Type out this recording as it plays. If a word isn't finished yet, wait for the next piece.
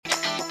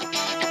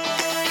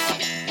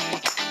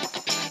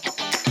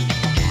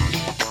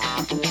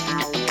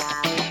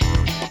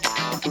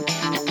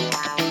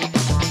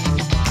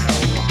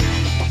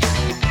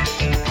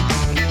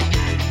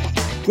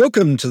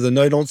Welcome to the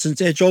No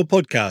Nonsense Agile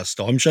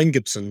podcast. I'm Shane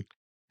Gibson.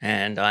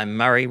 And I'm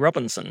Murray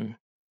Robinson.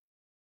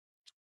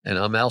 And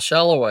I'm Al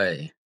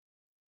Shalloway.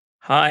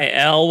 Hi,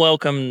 Al.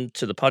 Welcome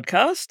to the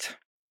podcast.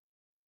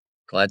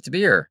 Glad to be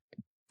here.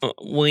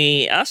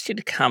 We asked you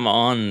to come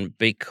on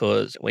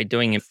because we're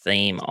doing a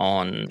theme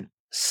on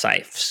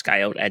SAFe,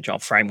 Scaled Agile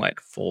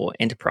Framework for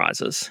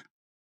Enterprises.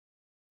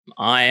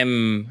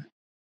 I'm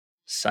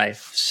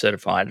SAFe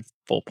certified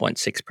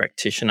 4.6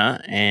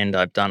 practitioner, and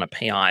I've done a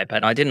PI,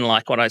 but I didn't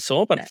like what I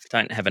saw, but I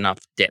don't have enough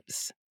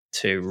depth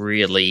to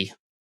really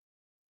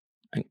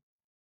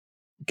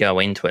go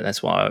into it.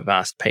 That's why I've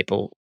asked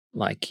people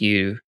like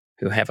you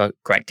who have a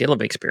great deal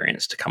of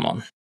experience to come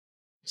on.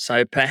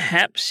 So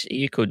perhaps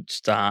you could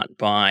start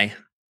by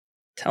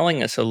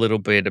telling us a little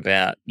bit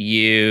about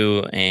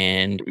you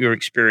and your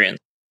experience.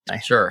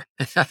 Sure.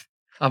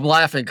 I'm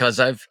laughing because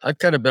I've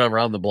kind of been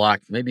around the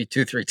block maybe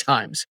 2-3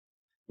 times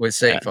with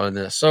SAFe on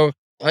this. So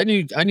I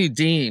knew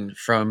Dean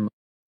from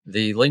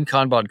the Lean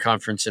Kanban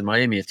conference in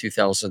Miami in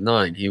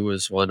 2009. He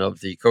was one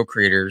of the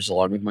co-creators,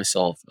 along with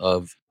myself,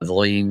 of the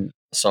Lean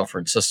Software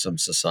and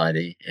Systems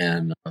Society,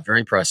 and I'm very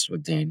impressed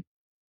with Dean.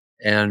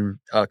 And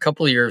a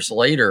couple of years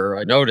later,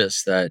 I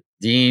noticed that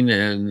Dean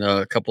and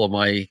a couple of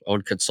my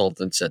own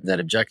consultants at Net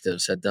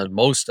Objectives had done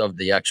most of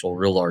the actual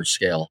real large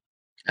scale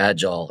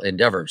agile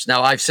endeavors.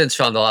 Now, I've since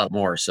found a lot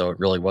more, so it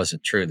really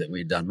wasn't true that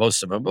we'd done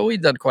most of them, but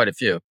we'd done quite a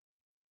few.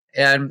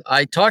 And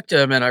I talked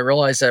to him and I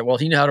realized that, well,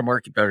 he knew how to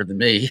market better than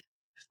me.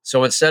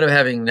 So instead of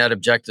having Net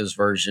Objectives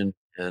version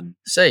and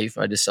SAFe,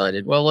 I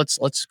decided, well,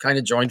 let's kind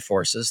of join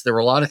forces. There were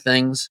a lot of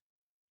things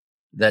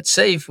that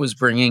SAFe was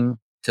bringing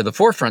to the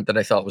forefront that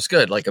I thought was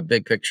good, like a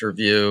big picture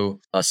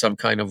view, some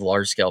kind of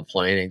large scale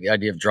planning, the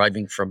idea of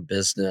driving from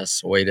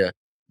business, a way to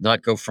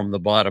not go from the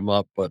bottom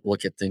up, but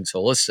look at things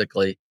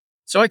holistically.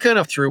 So I kind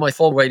of threw my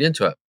full weight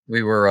into it.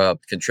 We were a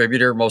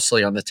contributor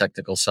mostly on the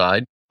technical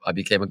side. I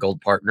became a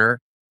gold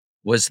partner,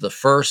 was the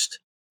first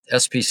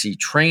SPC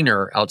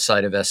trainer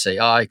outside of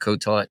SAI,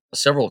 co-taught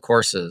several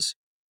courses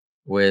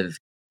with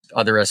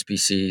other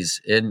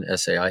SPCs in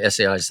SAI.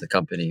 SAI is the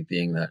company,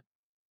 being that,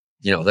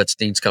 that's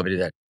Dean's company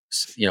that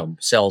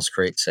sells,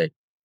 creates SAFe.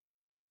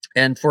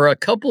 And for a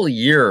couple of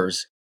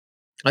years,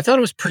 I thought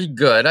it was pretty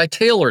good. I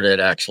tailored it,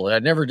 actually. I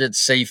never did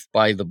SAFe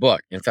by the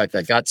book. In fact,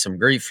 I got some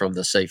grief from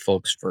the SAFe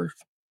folks for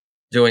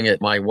doing it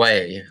my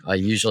way. I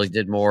usually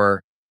did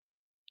more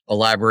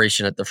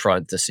elaboration at the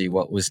front to see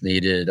what was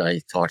needed.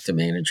 I talked to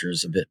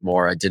managers a bit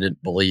more. I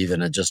didn't believe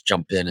in it, just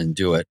jump in and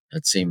do it.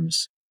 It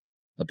seems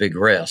a big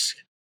risk.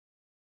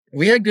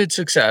 We had good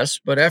success,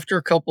 but after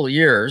a couple of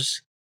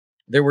years,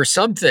 there were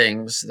some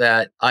things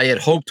that I had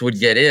hoped would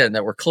get in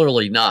that were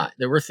clearly not.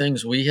 There were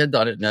things we had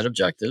done at Net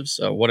Objectives.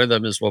 One of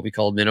them is what we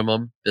call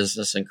minimum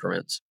business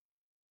increments.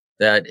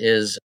 That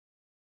is,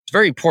 it's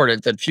very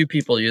important that few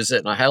people use it,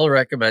 and I highly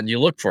recommend you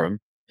look for them.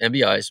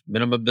 MBIs,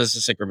 minimum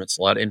business increments,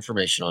 a lot of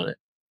information on it.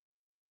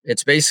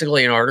 It's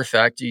basically an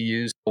artifact you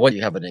use when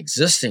you have an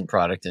existing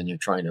product and you're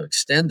trying to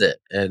extend it.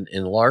 And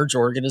in large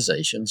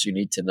organizations, you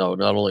need to know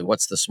not only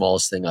what's the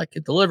smallest thing I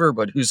could deliver,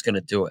 but who's going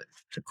to do it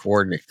to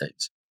coordinate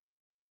things.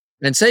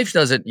 And SAFe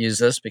doesn't use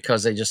this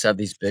because they just have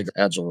these big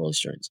agile release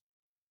trains.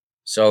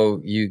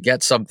 So you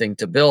get something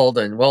to build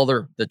and, well,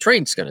 the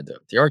train's going to do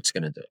it. The art's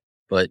going to do it.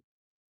 But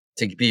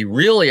to be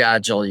really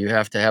agile, you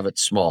have to have it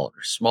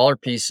smaller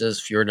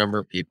pieces, fewer number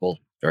of people,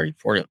 very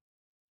important.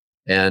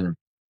 And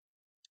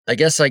I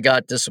guess I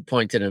got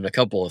disappointed in a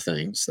couple of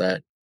things,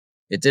 that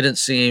it didn't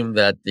seem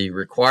that the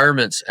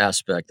requirements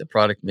aspect, the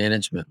product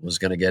management, was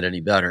going to get any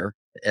better.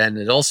 And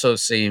it also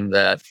seemed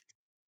that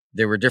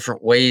there were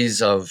different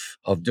ways of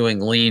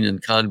doing lean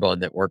and Kanban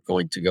that weren't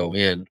going to go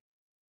in.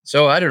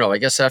 So I don't know, I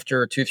guess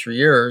after 2-3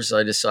 years,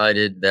 I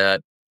decided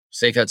that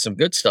SAFe had some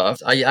good stuff.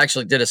 I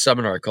actually did a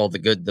seminar called The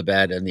Good, the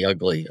Bad, and the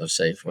Ugly of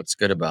SAFe. What's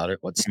good about it,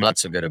 what's not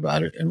so good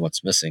about it, and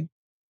what's missing.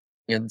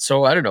 And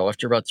so I don't know,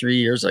 after about 3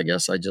 years, I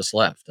guess I just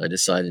left. I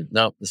decided,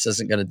 no, this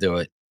isn't going to do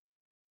it.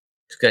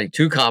 It's getting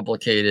too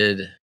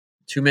complicated.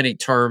 Too many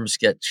terms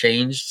get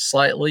changed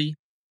slightly.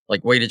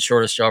 Like weighted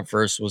shortest job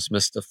first was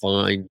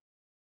misdefined.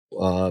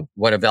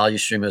 What a value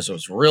stream is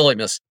was really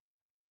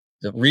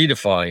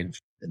redefined.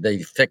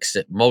 They fixed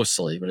it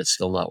mostly, but it's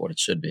still not what it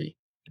should be.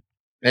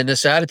 And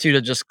this attitude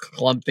of just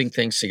clumping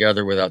things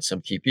together without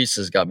some key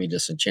pieces got me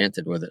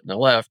disenchanted with it. And I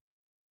left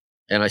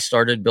and I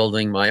started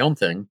building my own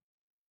thing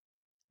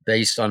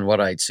based on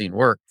what I'd seen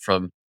work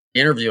from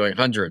interviewing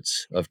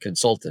hundreds of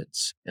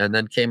consultants, and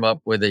then came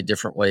up with a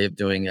different way of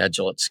doing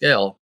agile at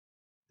scale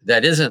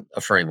that isn't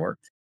a framework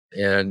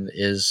and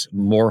is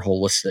more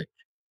holistic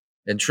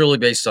and truly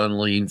based on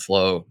lean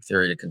flow,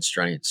 theory to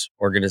constraints,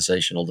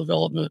 organizational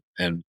development,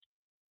 and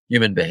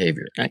human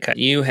behavior. Okay.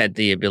 You had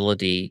the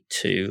ability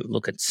to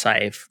look at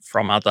SAFe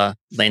from other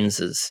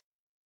lenses,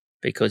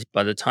 because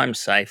by the time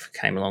SAFe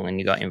came along and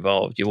you got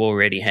involved, you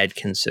already had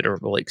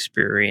considerable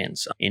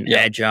experience in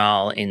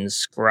Agile, in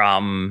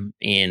Scrum,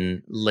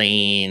 in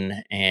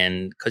Lean,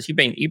 and because you've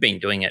been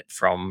doing it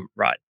from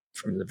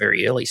the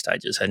very early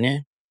stages, hadn't you?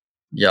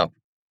 Yeah.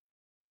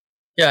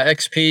 Yeah,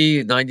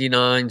 XP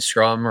 99,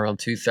 Scrum around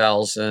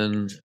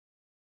 2000,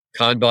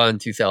 Kanban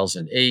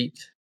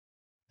 2008.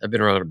 I've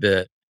been around a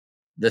bit.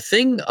 The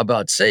thing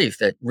about SAFe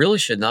that really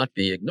should not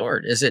be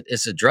ignored is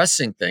it's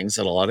addressing things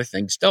that a lot of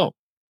things don't.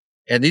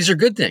 And these are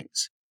good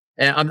things.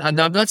 And I'm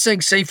not saying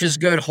SAFe is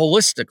good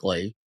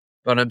holistically,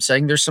 but I'm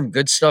saying there's some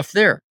good stuff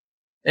there.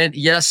 And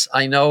yes,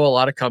 I know a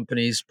lot of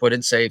companies put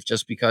in SAFe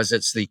just because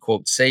it's the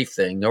quote safe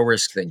thing, no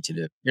risk thing to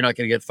do. You're not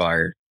going to get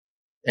fired.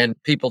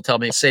 And people tell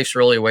me SAFe's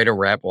really a way to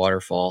wrap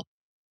waterfall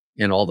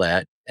and all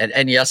that.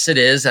 And yes, it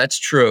is. That's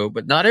true.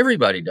 But not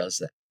everybody does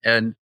that.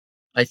 And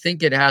I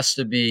think it has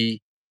to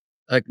be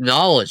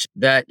acknowledged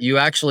that you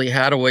actually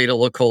had a way to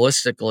look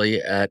holistically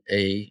at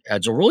a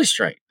agile release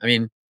train. I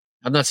mean,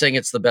 I'm not saying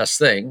it's the best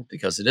thing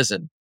because it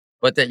isn't,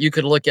 but that you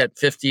could look at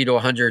 50 to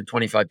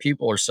 125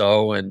 people or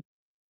so and,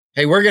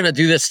 hey, we're going to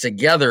do this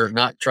together,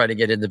 not try to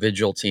get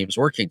individual teams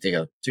working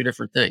together. Two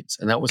different things.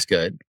 And that was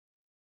good.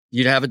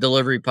 You'd have a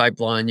delivery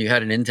pipeline. You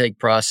had an intake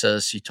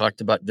process. You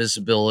talked about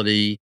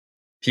visibility.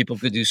 People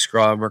could do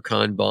Scrum or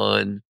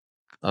Kanban.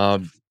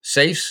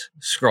 SAFe's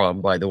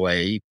Scrum, by the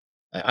way,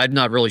 I'm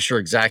not really sure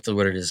exactly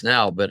what it is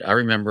now, but I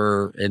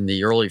remember in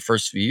the early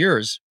first few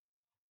years,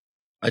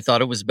 I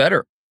thought it was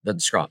better than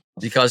Scrum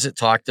because it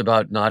talked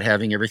about not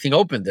having everything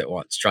opened at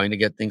once, trying to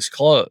get things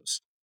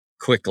closed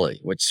quickly,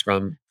 which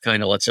Scrum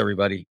kind of lets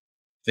everybody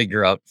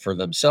figure out for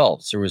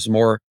themselves. There was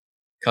more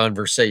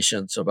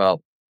conversations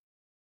about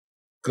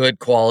good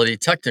quality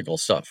technical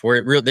stuff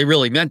where they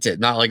really meant it,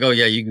 not like, oh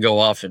yeah, you can go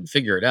off and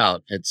figure it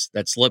out.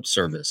 That's lip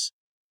service.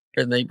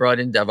 And they brought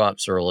in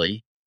DevOps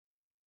early.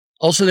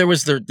 Also, there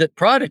was the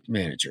product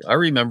manager. I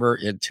remember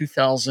in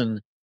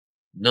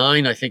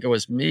 2009, I think it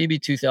was maybe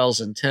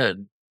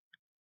 2010,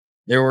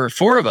 there were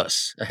four of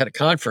us at a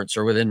conference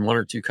or within one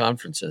or two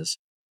conferences.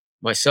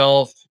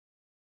 Myself,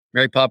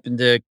 Mary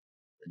Poppendick,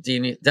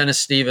 Dennis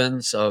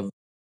Stevens of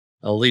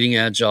Leading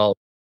Agile,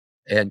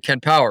 and Ken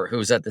Power, who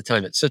was at the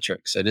time at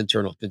Citrix, an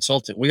internal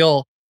consultant. We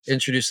all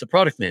introduced the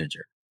product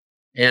manager.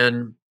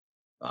 And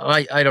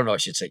I don't know, I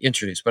should say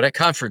introduced, but at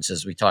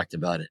conferences, we talked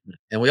about it.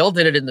 And we all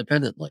did it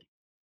independently.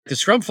 The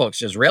Scrum folks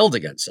just railed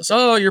against us.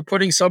 Oh, you're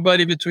putting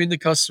somebody between the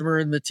customer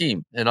and the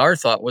team. And our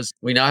thought was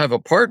we now have a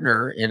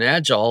partner in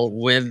Agile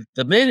with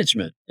the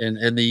management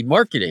and the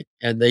marketing,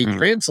 and they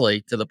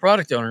translate to the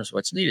product owners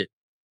what's needed.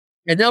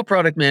 And now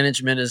product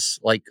management is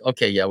like,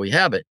 okay, yeah, we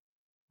have it.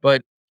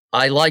 But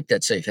I like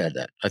that SAFe had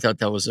that. I thought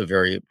that was a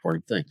very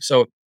important thing.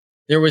 So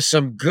there was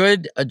some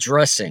good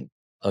addressing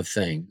of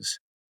things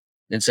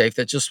in SAFe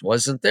that just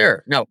wasn't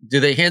there. Now, do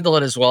they handle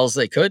it as well as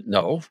they could?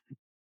 No.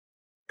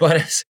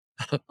 But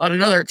on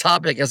another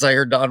topic, as I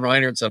heard Don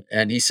Reinhardt,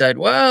 and he said,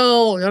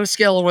 well, on a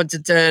scale of 1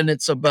 to 10,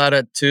 it's about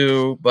a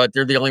 2, but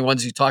they're the only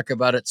ones who talk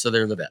about it, so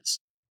they're the best.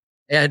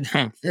 And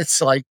it's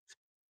like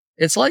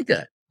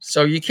that.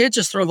 So you can't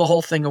just throw the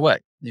whole thing away.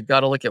 You've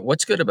got to look at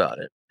what's good about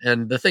it.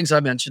 And the things I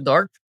mentioned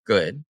are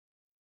good,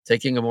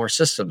 taking a more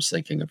systems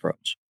thinking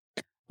approach.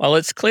 Well,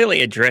 it's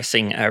clearly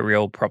addressing a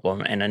real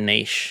problem and a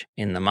niche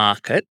in the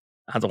market.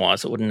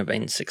 Otherwise, it wouldn't have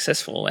been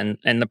successful. And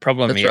the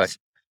problem That's is, right.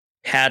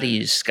 How do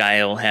you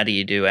scale? How do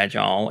you do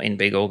Agile in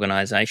big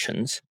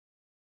organizations?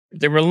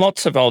 There are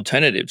lots of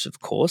alternatives, of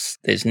course.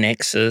 There's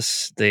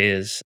Nexus,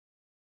 there's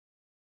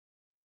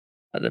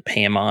the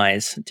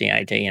PMIs,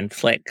 DAD and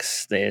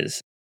Flex,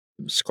 there's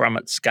Scrum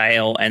at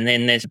Scale, and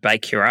then there's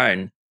Bake Your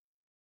Own.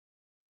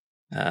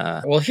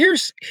 Well,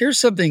 here's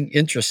something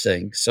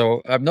interesting.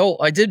 So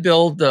I did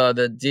build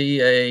the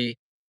DA.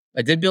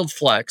 I did build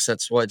Flex.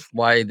 That's why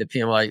the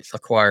PMI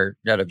acquired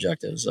Net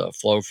Objectives,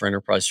 Flow for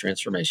Enterprise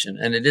Transformation,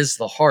 and it is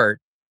the heart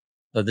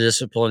of the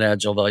Discipline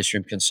Agile Value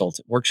Stream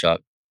Consultant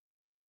Workshop.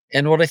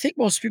 And what I think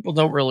most people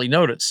don't really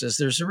notice is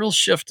there's a real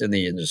shift in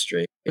the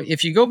industry.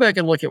 If you go back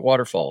and look at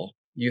Waterfall,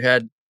 you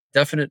had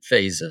definite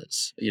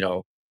phases.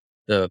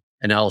 The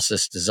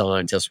analysis,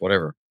 design, test,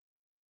 whatever.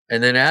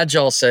 And then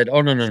Agile said,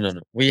 oh,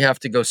 no. We have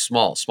to go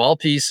small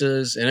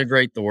pieces,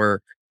 integrate the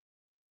work,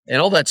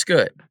 and all that's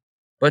good.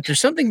 But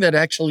there's something that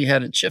actually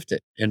hadn't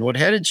shifted. And what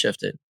hadn't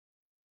shifted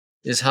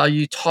is how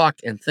you talk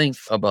and think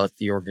about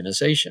the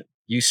organization.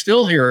 You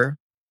still hear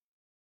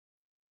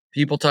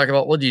people talk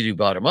about, well, do you do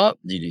bottom up?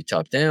 Do you do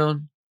top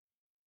down?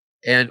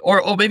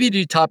 Or maybe you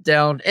do top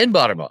down and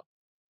bottom up.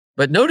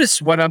 But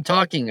notice when I'm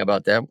talking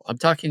about that, I'm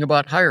talking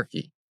about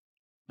hierarchy.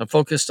 I'm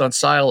focused on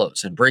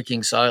silos and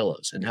breaking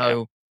silos and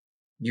how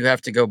you have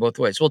to go both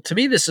ways. Well, to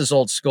me, this is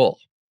old school.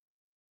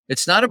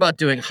 It's not about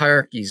doing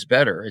hierarchies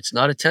better. It's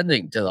not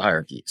attending to the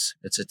hierarchies.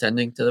 It's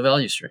attending to the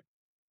value stream.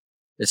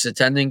 It's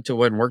attending to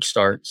when work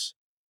starts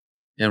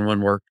and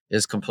when work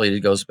is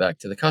completed, goes back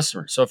to the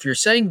customer. So if you're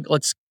saying,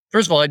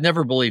 first of all, I'd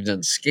never believed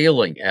in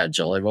scaling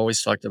Agile. I've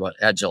always talked about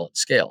Agile at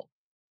scale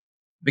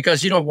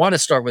because you don't want to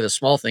start with a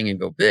small thing and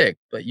go big,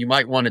 but you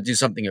might want to do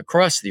something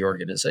across the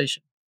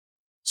organization.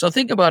 So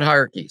think about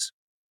hierarchies.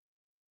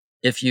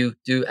 If you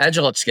do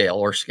Agile at scale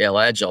or scale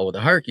Agile with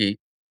a hierarchy,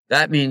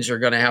 that means you're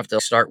going to have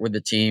to start with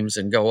the teams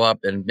and go up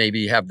and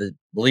maybe have the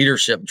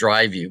leadership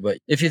drive you. But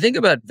if you think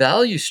about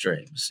value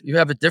streams, you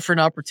have a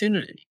different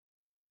opportunity.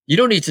 You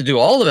don't need to do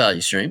all the value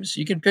streams.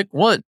 You can pick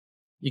one.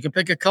 You can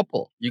pick a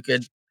couple. You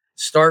could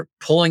start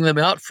pulling them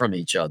out from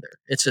each other.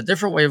 It's a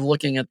different way of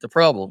looking at the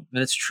problem.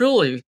 And it's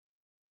truly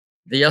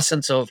the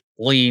essence of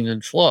lean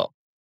and flow.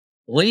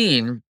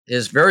 Lean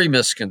is very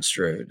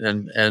misconstrued.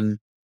 And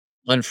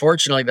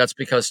unfortunately, that's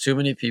because too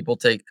many people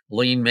take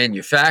lean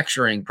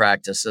manufacturing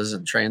practices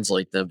and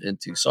translate them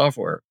into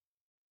software.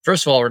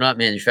 First of all, we're not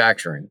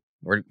manufacturing.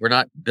 We're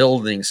not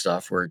building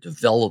stuff. We're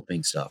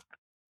developing stuff.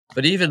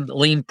 But even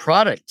lean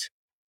product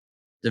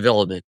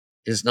development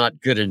is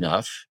not good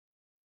enough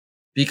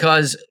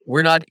because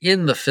we're not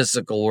in the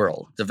physical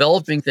world.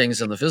 Developing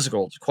things in the physical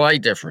world is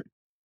quite different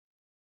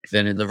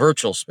than in the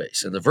virtual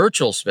space. In the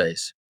virtual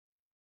space,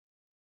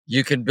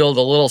 you can build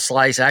a little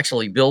slice,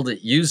 actually build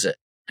it, use it,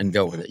 and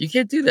go with it. You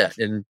can't do that.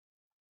 And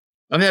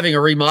I'm having a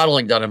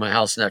remodeling done in my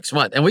house next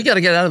month, and we got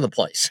to get out of the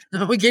place.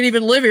 We can't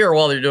even live here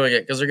while they're doing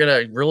it because they're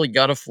going to really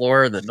gut a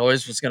floor and the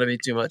noise was going to be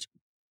too much.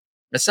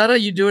 That's not how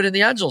you do it in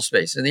the Agile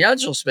space. In the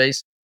Agile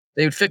space,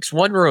 they would fix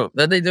one room,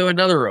 then they do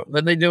another room,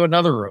 then they do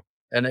another room,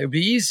 and it would be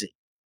easy.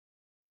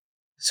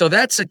 So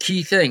that's a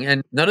key thing.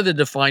 And none of the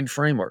defined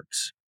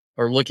frameworks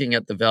are looking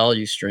at the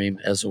value stream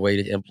as a way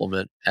to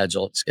implement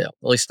Agile at scale.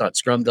 At least not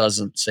Scrum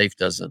doesn't, SAFe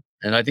doesn't.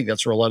 And I think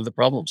that's where a lot of the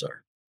problems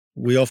are.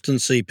 We often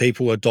see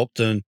people adopt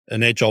an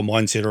Agile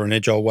mindset or an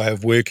Agile way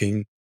of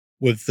working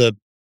with the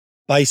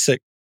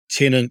basic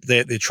tenet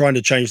that they're trying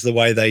to change the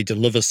way they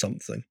deliver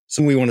something.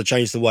 So we want to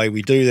change the way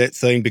we do that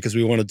thing because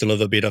we want to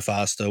deliver better,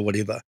 faster,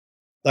 whatever.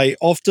 They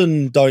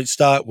often don't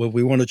start with,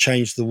 we want to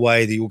change the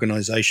way the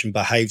organization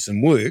behaves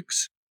and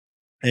works.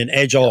 And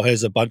Agile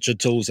has a bunch of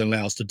tools that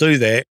allow us to do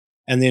that.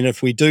 And then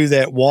if we do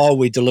that while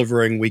we're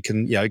delivering, we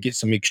can, get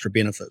some extra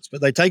benefits.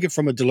 But they take it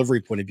from a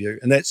delivery point of view.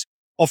 And that's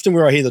often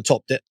where I hear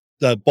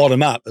the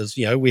bottom up is,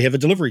 we have a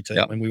delivery team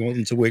and we want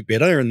them to work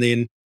better. And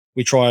then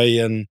we try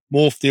and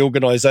morph the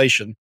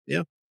organization.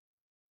 Yeah.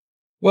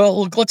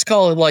 Well, look, let's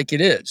call it like it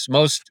is.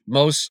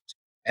 Most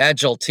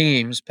Agile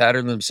teams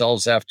pattern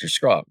themselves after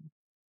Scrum.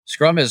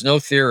 Scrum has no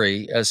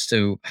theory as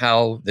to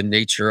how the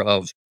nature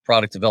of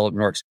product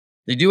development works.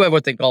 They do have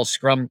what they call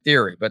Scrum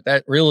theory, but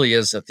that really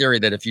is a theory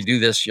that if you do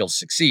this, you'll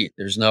succeed.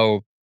 There's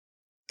no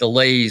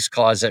delays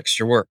cause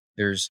extra work.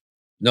 There's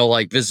no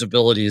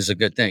visibility is a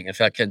good thing. In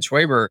fact, Ken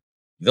Schwaber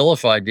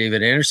vilified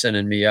David Anderson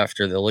and me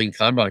after the Lean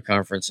Kanban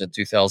conference in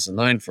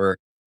 2009 for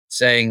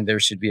saying there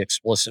should be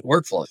explicit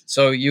workflow.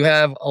 So you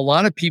have a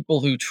lot of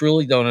people who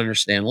truly don't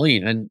understand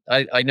Lean. And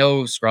I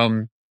know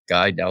Scrum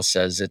Guide now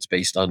says it's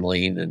based on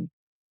Lean, and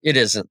it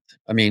isn't.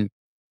 I mean,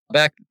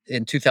 back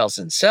in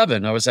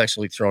 2007, I was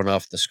actually thrown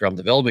off the Scrum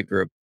Development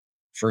Group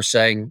for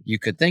saying you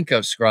could think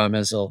of Scrum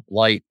as a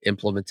light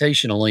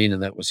implementation of Lean,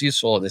 and that was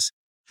useful. And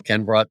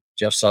Ken brought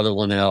Jeff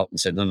Sutherland out and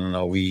said,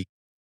 no,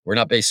 we're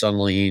not based on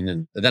Lean.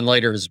 And then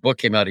later his book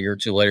came out a year or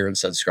two later and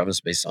said Scrum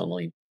is based on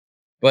Lean.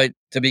 But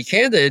to be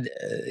candid,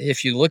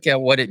 if you look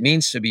at what it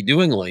means to be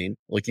doing Lean,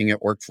 looking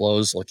at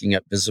workflows, looking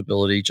at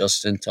visibility,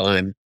 just in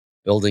time,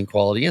 building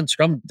quality, and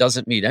Scrum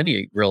doesn't meet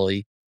any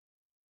really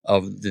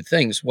of the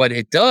things. What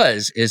it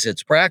does is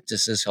its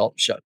practices help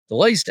shut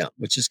delays down,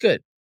 which is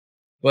good,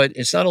 but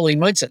it's not a Lean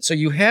mindset. So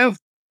you have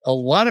a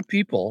lot of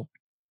people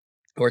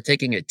who are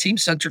taking a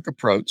team-centric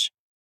approach,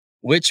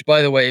 which,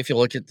 by the way, if you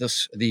look at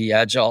the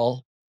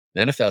Agile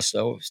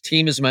Manifesto,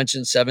 team is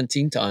mentioned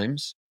 17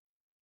 times,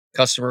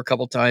 customer a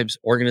couple times,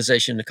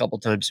 organization a couple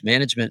times,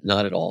 management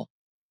not at all.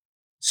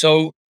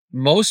 So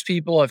most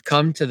people have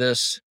come to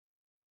this.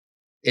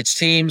 It's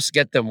teams,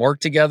 get them work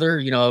together,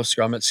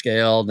 Scrum at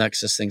Scale,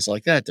 Nexus, things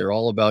like that. They're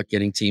all about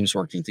getting teams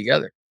working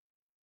together.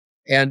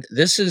 And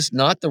this is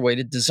not the way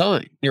to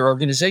design your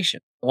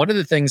organization. One of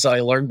the things I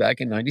learned back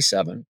in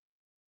 97,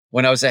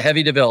 when I was a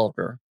heavy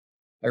developer,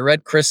 I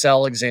read Chris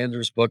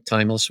Alexander's book,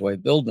 Timeless Way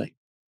of Building,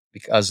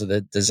 because of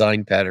the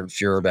design pattern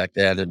furor back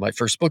then. And my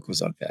first book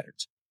was on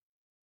patterns.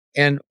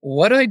 And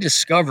what I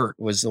discovered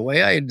was the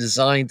way I had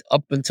designed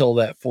up until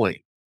that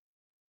point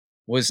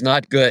was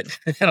not good.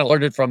 And I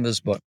learned it from this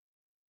book.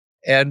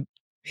 And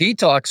he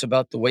talks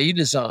about the way you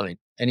design,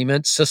 and he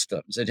meant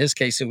systems. In his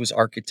case, it was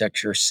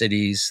architecture,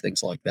 cities,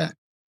 things like that.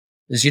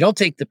 Is you don't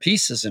take the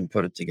pieces and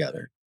put it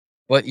together,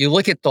 but you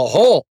look at the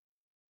whole,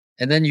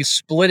 and then you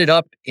split it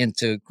up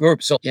into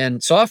groups. So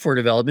in software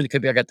development, it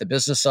could be I got the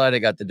business side, I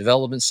got the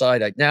development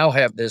side. I now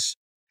have this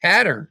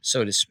pattern,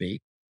 so to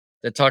speak,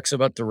 that talks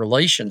about the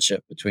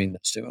relationship between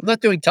those two. I'm not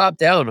doing top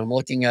down. I'm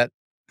looking at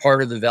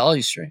part of the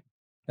value stream.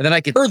 And then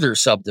I can further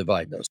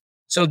subdivide those.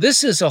 So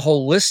this is a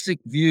holistic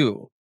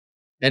view.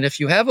 And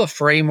if you have a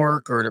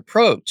framework or an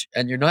approach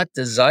and you're not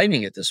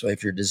designing it this way,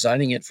 if you're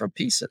designing it from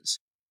pieces,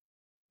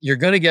 you're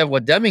going to get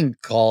what Deming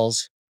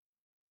calls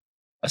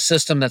a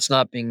system that's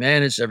not being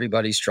managed.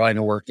 Everybody's trying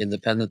to work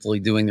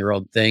independently, doing their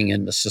own thing.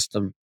 And the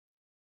system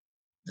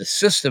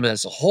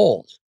as a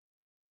whole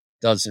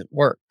doesn't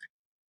work.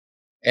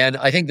 And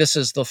I think this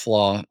is the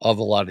flaw of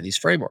a lot of these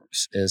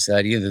frameworks, is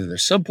that either they're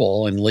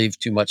simple and leave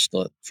too much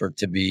for it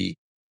to be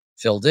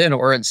filled in,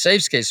 or in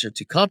SAFe's case, they're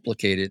too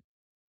complicated.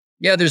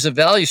 Yeah, there's a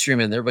value stream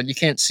in there, but you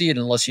can't see it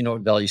unless you know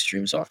what value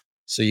streams are.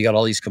 So you got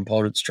all these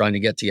components trying to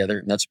get together,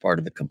 and that's part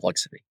of the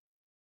complexity.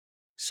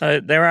 So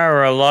there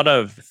are a lot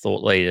of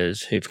thought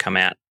leaders who've come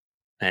out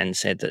and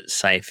said that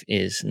SAFe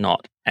is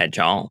not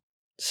agile.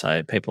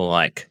 So people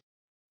like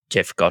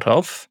Jeff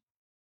Gotthoff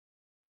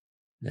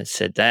has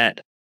said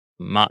that,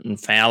 Martin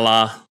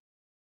Fowler,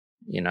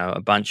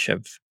 a bunch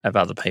of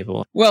other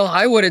people. Well,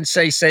 I wouldn't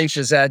say SAFe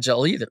is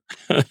agile either.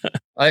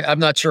 I'm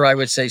not sure I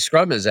would say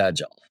Scrum is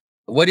agile.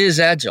 What is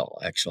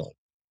agile, actually?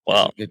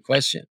 Well, that's a good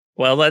question.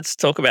 Well, let's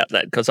talk about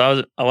that, because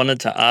I wanted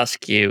to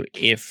ask you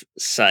if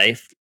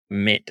SAFe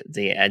met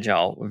the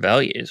agile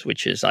values,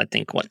 which is, I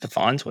think, what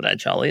defines what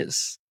agile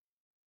is.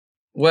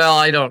 Well,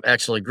 I don't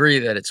actually agree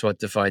that it's what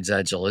defines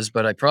agile is,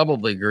 but I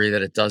probably agree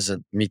that it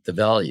doesn't meet the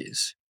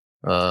values.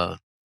 There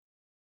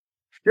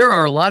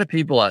are a lot of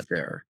people out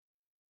there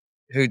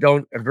who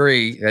don't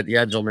agree that the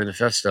Agile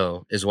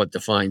Manifesto is what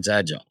defines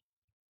agile.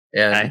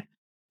 And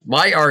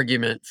my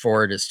argument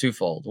for it is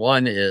twofold.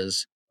 One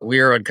is we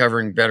are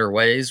uncovering better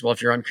ways. Well,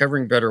 if you're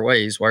uncovering better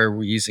ways, why are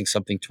we using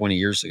something 20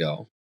 years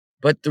ago?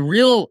 But the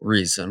real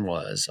reason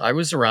was I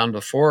was around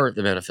before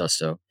the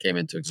manifesto came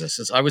into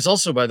existence. I was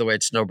also, by the way,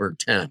 at Snowbird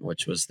 10,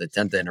 which was the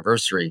 10th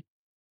anniversary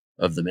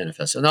of the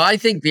manifesto. Now, I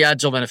think the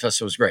Agile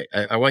Manifesto was great.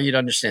 I want you to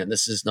understand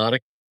this is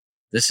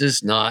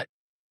not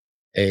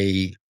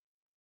a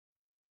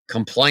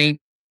complaint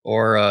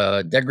or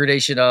a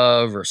degradation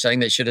of, or saying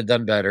they should have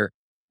done better.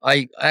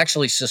 I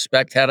actually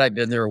suspect had I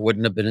been there, it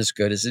wouldn't have been as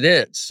good as it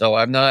is. So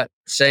I'm not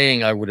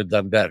saying I would have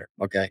done better.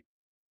 Okay.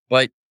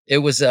 But it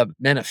was a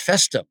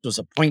manifesto. It was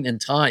a point in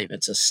time.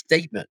 It's a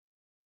statement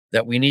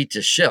that we need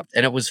to shift.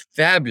 And it was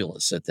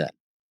fabulous at that.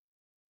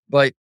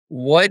 But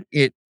what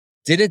it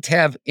didn't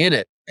have in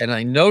it, and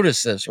I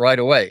noticed this right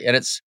away, and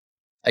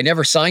I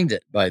never signed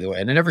it, by the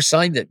way, and I never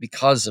signed it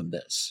because of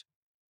this.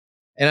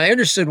 And I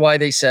understood why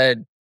they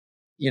said,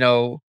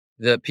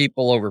 the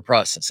people over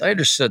process. I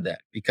understood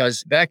that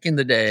because back in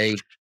the day,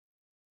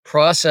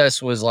 process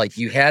was like,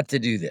 you had to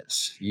do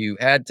this. You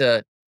had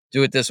to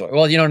do it this way.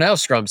 Well, now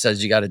Scrum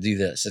says you got to do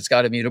this. It's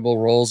got immutable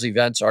roles,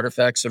 events,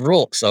 artifacts, and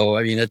rules. So,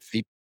 I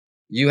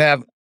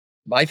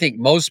think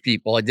most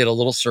people, I did a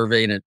little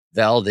survey and it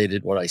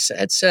validated what I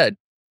had said,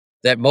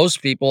 that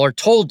most people are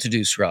told to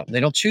do Scrum.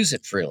 They don't choose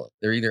it freely.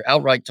 They're either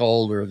outright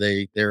told or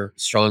they're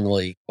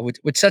strongly,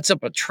 which sets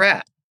up a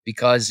trap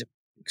because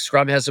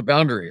Scrum has a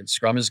boundary and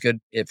Scrum is good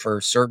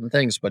for certain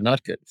things, but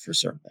not good for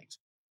certain things.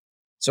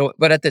 So,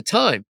 but at the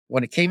time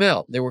when it came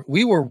out,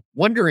 we were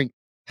wondering,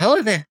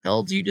 how the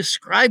hell do you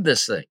describe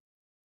this thing?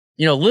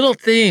 Little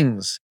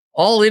things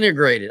all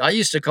integrated. I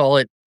used to call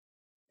it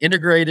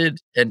integrated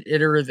and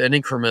iterative and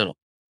incremental.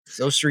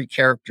 Those three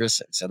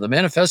characteristics. And the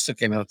manifesto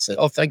came out and said,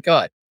 oh, thank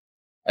God,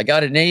 I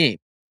got a name.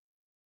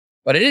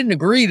 But I didn't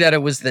agree that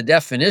it was the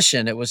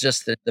definition. It was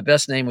just the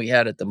best name we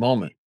had at the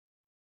moment.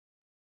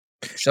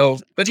 So,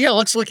 but yeah,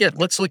 let's look at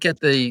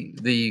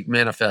the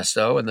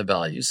manifesto and the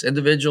values,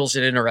 individuals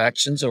and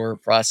interactions or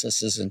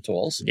processes and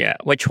tools. Yeah.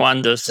 Which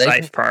one does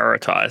SAFe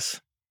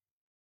prioritize?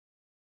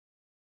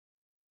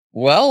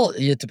 Well,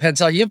 it depends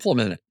how you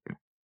implement it.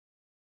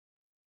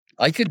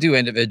 I could do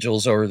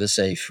individuals over the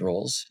SAFe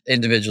rules,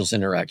 individuals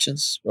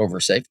interactions over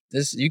SAFe.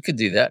 You could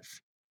do that.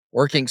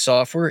 Working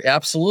software,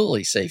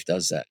 absolutely, SAFe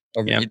does that.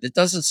 It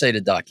doesn't say to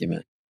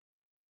document.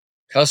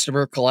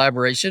 Customer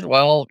collaboration,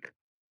 well,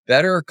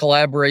 better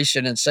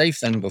collaboration in SAFe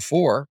than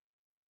before.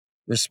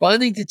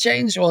 Responding to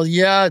change, well,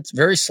 yeah, it's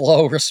very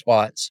slow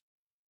response.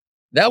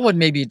 That one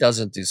maybe it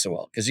doesn't do so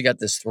well because you got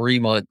this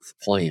 3-month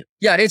plan.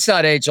 Yeah, it's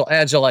not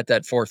agile at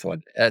that fourth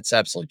one. That's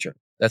absolutely true.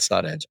 That's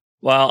not agile.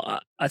 Well,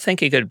 I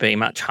think it could be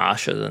much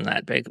harsher than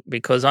that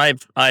because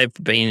I've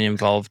been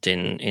involved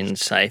in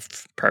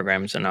SAFe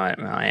programs, and I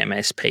am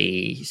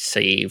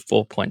SPC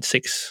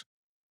 4.6,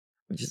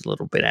 which is a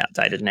little bit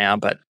outdated now.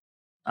 But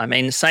I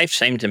mean, SAFe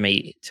seemed to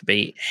me to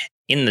be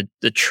in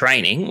the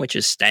training, which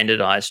is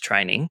standardized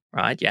training,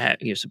 right?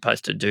 You're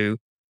supposed to do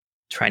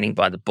training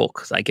by the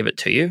book. They give it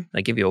to you.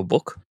 They give you a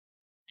book.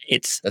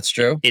 That's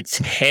true. It's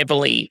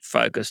heavily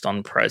focused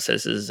on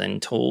processes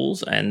and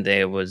tools, and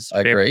there was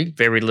very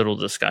little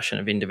discussion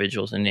of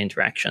individuals and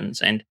interactions.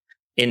 And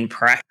in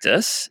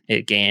practice,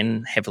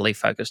 again, heavily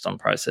focused on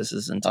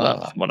processes and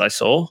tools. What I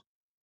saw.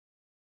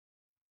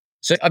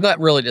 So I'm not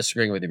really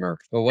disagreeing with you, Merck,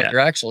 but what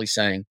you're actually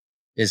saying,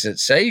 is it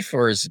SAFe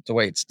or is it the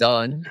way it's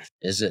done?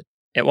 Is it?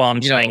 Well,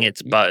 I'm saying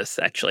it's both,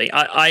 actually.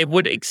 I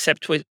would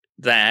accept with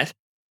that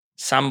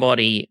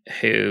somebody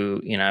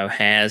who,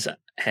 has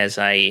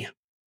a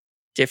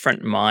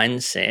different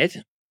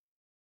mindset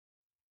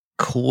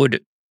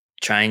could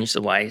change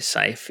the way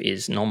SAFe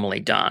is normally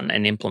done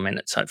and implement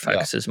it so it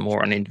focuses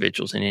more on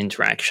individuals and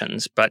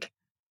interactions. But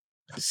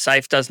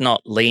SAFe does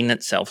not lean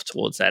itself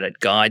towards that. It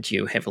guides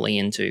you heavily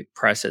into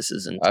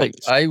processes and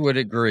tools. I would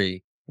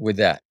agree with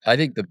that. I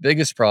think the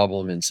biggest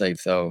problem in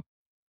SAFe, though,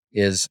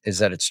 is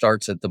that it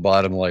starts at the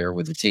bottom layer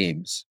with the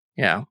teams.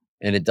 Yeah.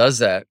 And it does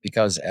that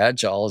because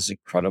Agile is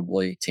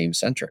incredibly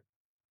team-centric.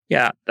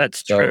 Yeah,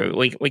 that's true.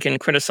 We can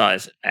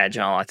criticize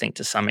Agile, I think,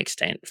 to some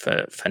extent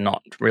for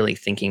not really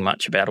thinking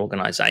much about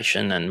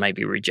organization and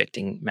maybe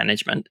rejecting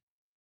management.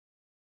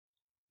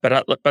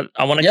 But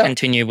I want to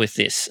continue with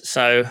this.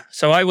 So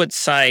I would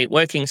say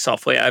working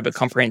software over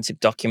comprehensive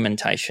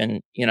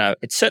documentation,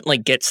 it certainly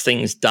gets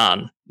things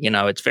done.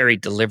 It's very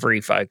delivery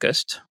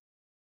focused.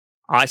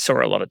 I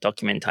saw a lot of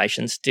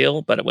documentation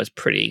still, but it was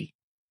pretty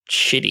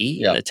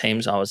shitty in the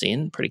teams I was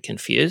in, pretty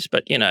confused.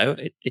 But,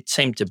 it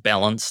seemed to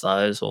balance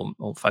those or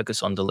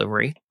focus on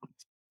delivery.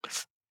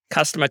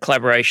 Customer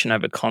collaboration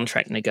over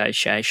contract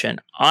negotiation.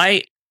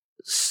 I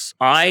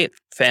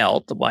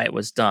felt the way it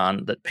was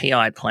done that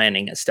PI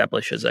planning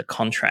establishes a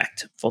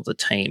contract for the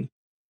team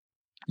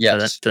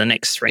for the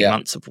next 3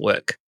 months of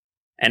work.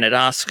 And it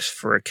asks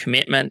for a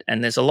commitment,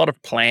 and there's a lot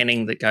of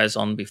planning that goes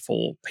on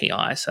before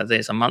PI. So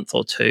there's a month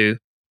or two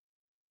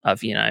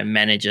of,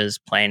 managers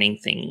planning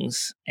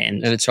things.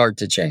 And it's hard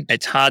to change.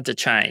 It's hard to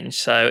change.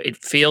 So it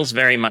feels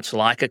very much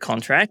like a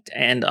contract.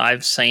 And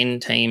I've seen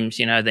teams,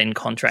 then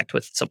contract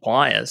with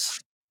suppliers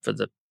for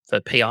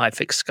PI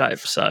fixed scope.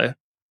 So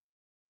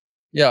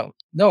yeah,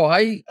 no,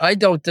 I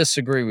don't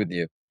disagree with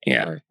you.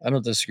 Yeah. Sorry, I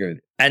don't disagree with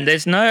you. And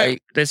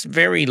there's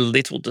very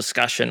little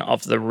discussion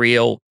of the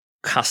real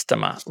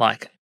customer.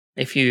 Like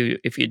if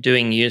you're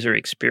doing user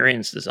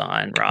experience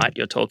design, right,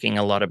 you're talking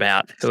a lot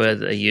about who are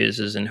the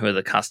users and who are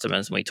the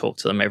customers, and we talk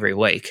to them every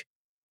week.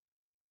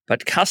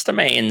 But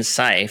customer in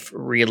SAFe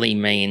really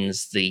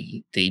means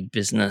the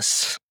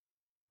business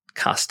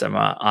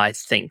customer. I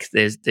think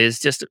there's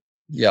just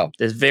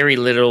there's very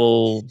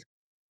little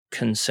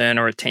concern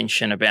or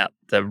attention about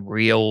the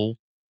real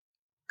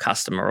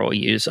customer or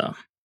user.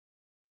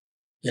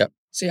 Yeah.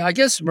 See, I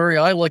guess, Murray,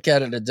 I look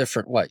at it a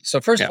different way. So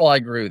first of all, I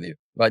agree with you.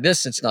 By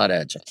this, it's not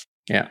agile.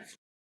 Yeah.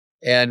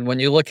 And when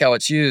you look how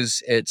it's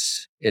used,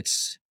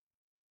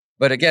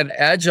 but again,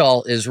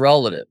 agile is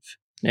relative.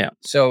 Yeah.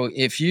 So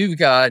if you've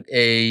got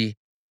a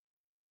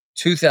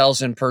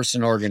 2,000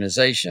 person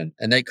organization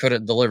and they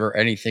couldn't deliver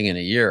anything in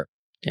a year.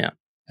 Yeah.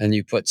 And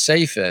you put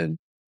SAFe in,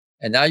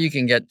 and now you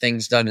can get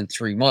things done in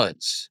 3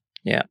 months.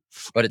 Yeah.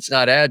 But it's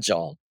not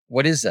agile.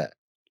 What is that?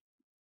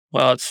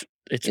 Well,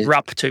 it's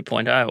RUP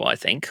 2.0, I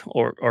think,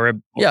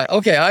 yeah.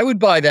 Okay. I would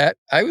buy that.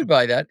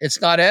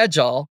 It's not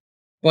agile,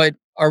 but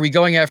are we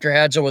going after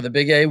agile with a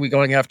big A? Are we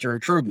going after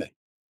improvement?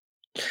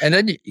 And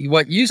then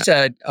what you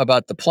said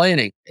about the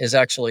planning is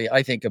actually,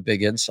 I think, a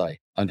big insight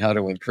on how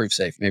to improve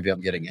SAFe. Maybe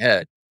I'm getting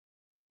ahead,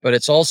 but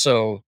it's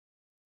also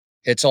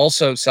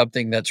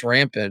something that's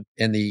rampant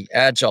in the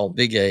agile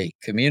big A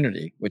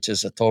community, which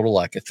is a total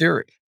lack of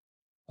theory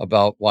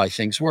about why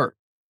things work.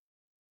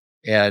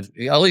 And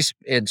at least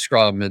in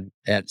Scrum and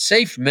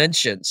SAFe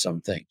mentions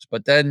some things,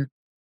 but then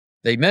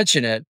they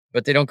mention it,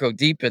 but they don't go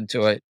deep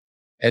into it.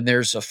 And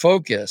there's a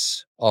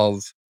focus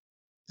of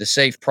the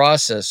SAFe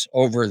process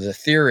over the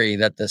theory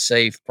that the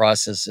SAFe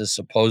process is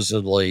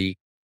supposedly,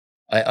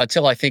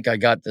 until I think I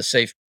got the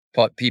SAFe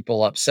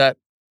people upset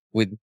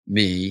with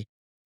me.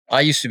 I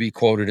used to be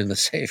quoted in the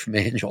SAFe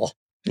manual.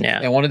 Yeah.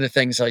 And one of the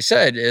things I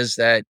said is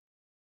that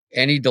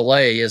any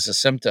delay is a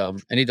symptom.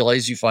 Any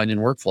delays you find in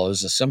workflow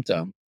is a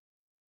symptom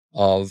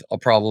of a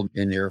problem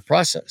in your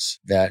process.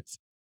 That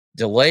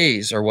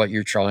delays are what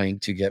you're trying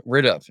to get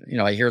rid of.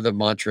 I hear the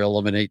mantra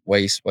eliminate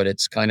waste, but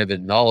it's kind of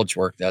in knowledge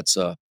work. It's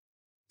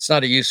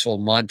not a useful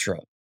mantra.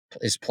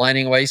 Is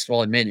planning waste?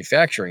 Well, in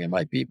manufacturing, it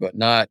might be, but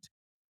not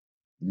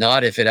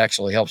if it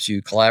actually helps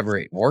you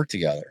collaborate and work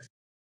together.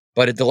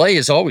 But a delay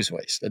is always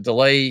waste. A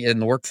delay in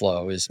the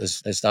workflow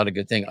is not a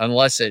good thing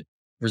unless it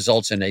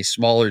results in a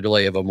smaller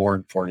delay of a more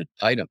important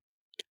item.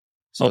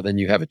 So then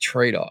you have a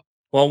trade-off.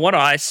 Well, what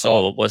I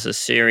saw was a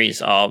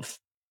series of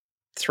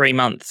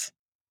 3-month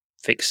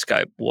fixed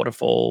scope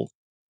waterfall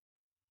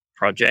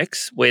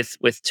projects with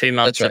 2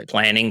 months of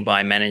planning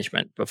by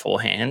management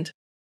beforehand.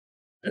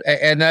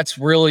 And that's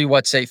really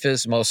what SAFe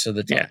is most of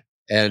the time.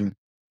 Yeah. And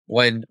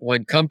when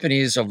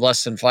companies of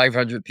less than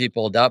 500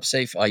 people adopt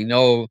SAFe, I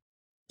know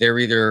they're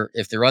either,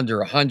 if they're under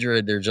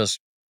 100, they're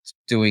just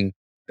doing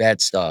bad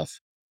stuff.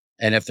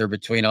 And if they're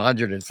between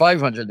 100 and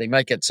 500, they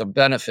might get some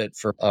benefit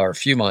for a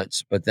few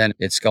months, but then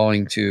it's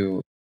going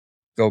to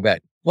go bad.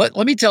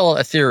 Let me tell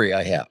a theory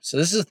I have. So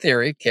this is a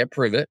theory, can't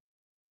prove it,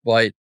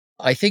 but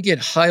I think it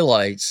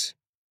highlights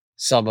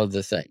some of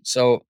the things.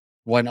 So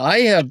when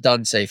I have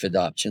done SAFe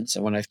adoptions,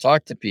 and when I've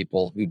talked to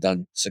people who've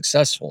done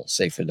successful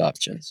SAFe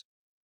adoptions,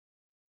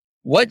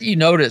 what you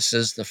notice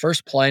is the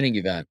first planning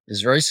event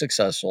is very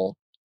successful,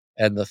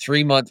 and the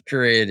 3-month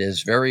period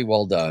is very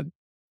well done,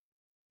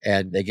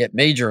 and they get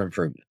major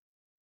improvement.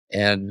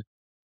 And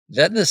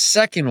then the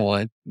second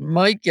one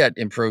might get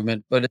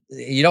improvement, but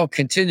you don't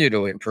continue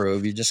to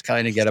improve. You just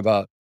kind of get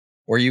about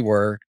where you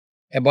were.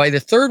 And by the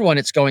third one,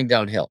 it's going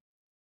downhill.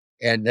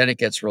 And then it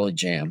gets really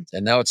jammed.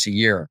 And now it's a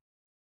year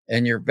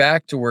and you're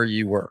back to where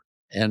you were.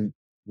 And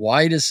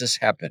why does this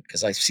happen?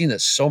 Because I've seen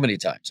this so many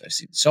times. I've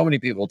seen so many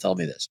people tell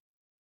me this.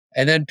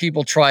 And then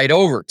people try it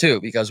over too,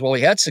 because, well,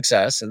 we had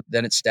success and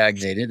then it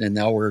stagnated and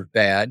now we're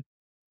bad.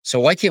 So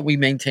why can't we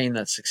maintain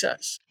that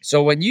success?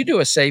 So when you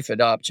do a SAFe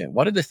adoption,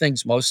 one of the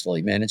things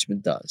mostly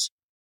management does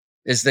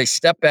is they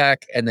step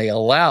back and they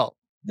allow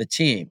the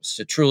teams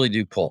to truly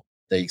do pull.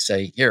 They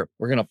say, here,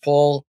 we're going to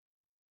pull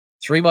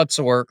 3 months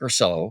of work or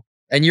so.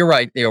 And you're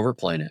right, they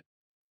overplan it.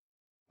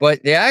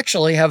 but they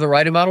actually have the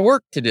right amount of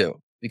work to do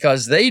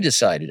because they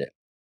decided it.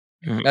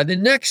 Mhm. Now, the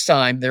next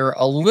time they're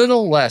a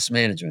little less,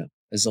 management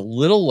is a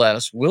little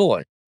less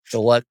willing to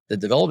let the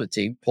development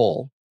team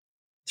pull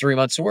 3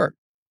 months of work.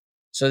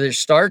 So there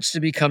starts to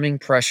becoming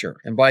pressure.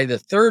 And by the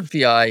third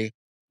PI,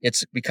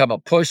 it's become a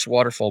push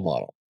waterfall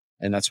model.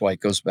 And that's why it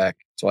goes back.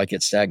 That's why it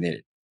gets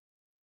stagnated.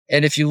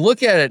 And if you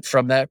look at it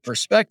from that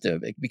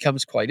perspective, it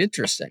becomes quite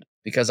interesting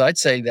because I'd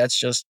say that's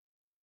just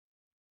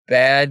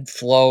bad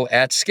flow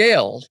at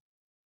scale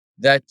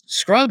that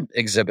Scrum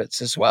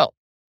exhibits as well,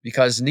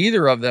 because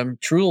neither of them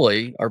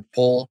truly are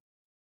pull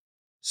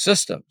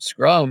systems.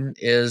 Scrum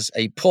is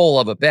a pull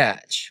of a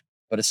batch,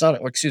 but it's not,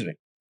 excuse me.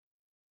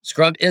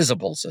 Scrum is a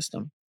pull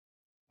system,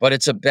 but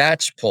it's a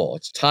batch pull.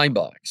 It's time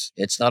box.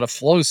 It's not a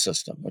flow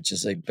system, which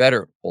is a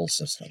better pull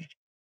system.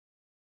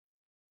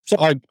 So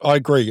I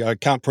agree. I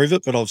can't prove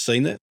it, but I've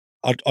seen that.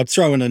 I'd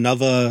throw in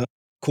another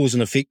cause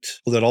and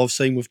effect that I've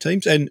seen with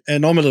teams. And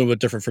I'm a little bit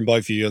different from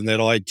both of you in that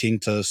I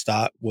tend to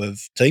start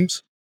with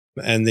teams.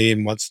 And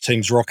then once the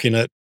team's rocking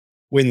it,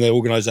 when the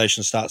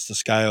organization starts to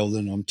scale,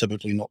 then I'm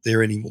typically not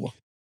there anymore.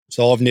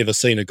 So I've never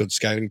seen a good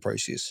scaling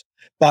process.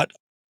 But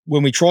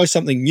when we try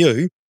something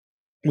new,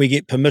 we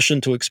get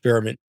permission to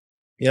experiment.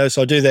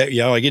 So I do that,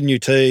 I get a new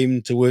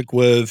team to work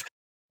with.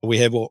 We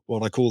have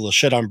what I call the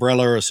shit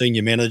umbrella, a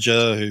senior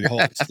manager who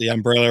holds the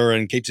umbrella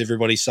and keeps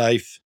everybody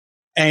safe.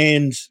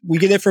 And we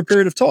get that for a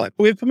period of time.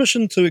 We have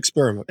permission to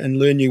experiment and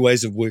learn new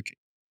ways of working.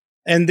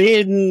 And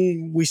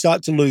then we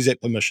start to lose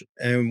that permission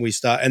and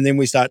then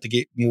we start to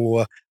get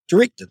more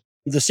directed.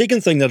 The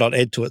second thing that I'd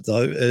add to it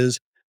though is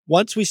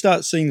once we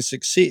start seeing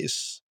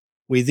success,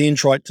 we then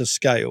try to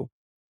scale.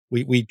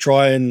 We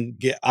try and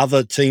get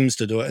other teams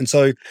to do it. And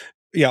so,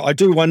 I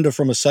do wonder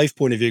from a SAFe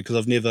point of view, because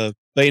I've never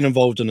been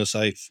involved in a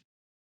SAFe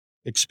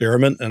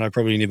experiment and I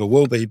probably never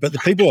will be, but the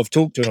people I've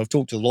talked to, and I've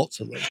talked to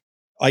lots of them,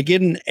 I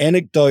get an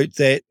anecdote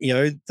that,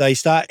 they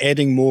start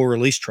adding more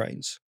release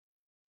trains.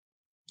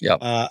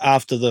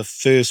 After the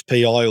first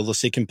PI or the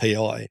second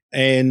PI.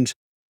 And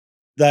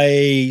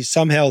they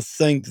somehow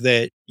think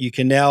that you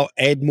can now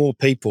add more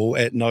people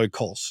at no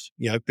cost,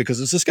 because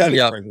it's a scaling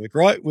framework,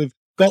 right? We've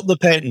got the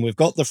pattern, we've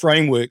got the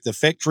framework, the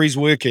factory's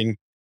working.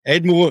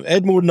 Add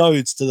more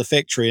nodes to the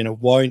factory and it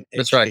won't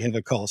actually have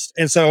a cost.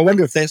 And so I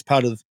wonder if that's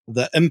part of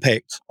the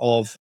impact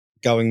of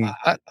going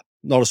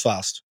not as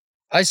fast.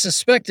 I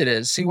suspect it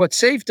is. See, what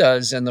SAFe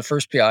does in the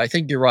first PI, I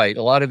think you're right.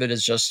 A lot of it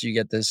is just you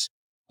get this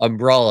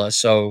umbrella.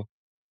 So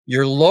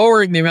you're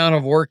lowering the amount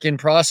of work in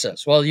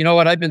process. Well, you know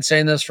what? I've been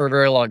saying this for a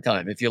very long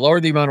time. If you lower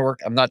the amount of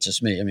work, I'm not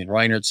just me. I mean,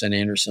 Reinertsen,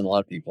 Anderson, a lot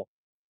of people.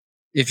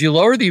 If you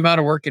lower the amount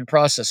of work in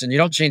process and you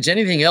don't change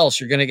anything else,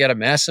 you're going to get a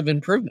massive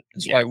improvement.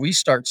 That's why we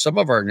start some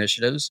of our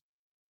initiatives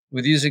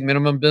with using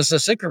minimum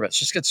business increments.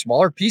 Just get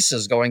smaller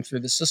pieces going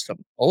through the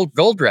system. Old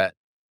Goldratt,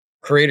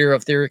 creator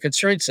of Theory of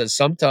Constraints, says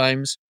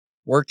sometimes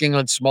working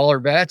on smaller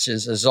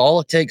batches is all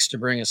it takes to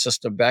bring a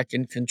system back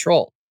in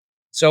control.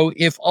 So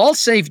if all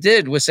SAFe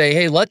did was say,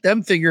 hey, let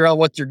them figure out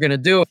what they're going to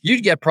do,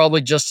 you'd get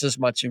probably just as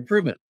much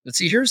improvement. But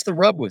see, here's the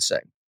rub with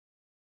SAFe.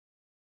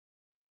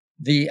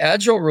 The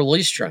agile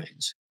release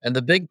trains and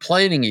the big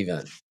planning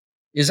event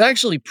is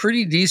actually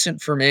pretty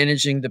decent for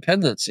managing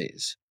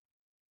dependencies,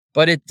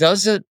 but it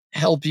doesn't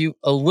help you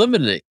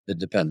eliminate the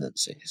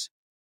dependencies.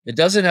 It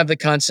doesn't have the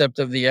concept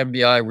of the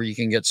MBI where you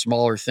can get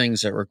smaller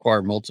things that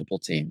require multiple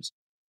teams.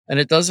 And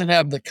it doesn't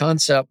have the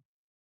concept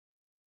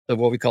of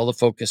what we call the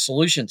focus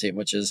solution team,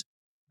 which is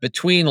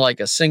between like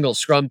a single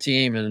Scrum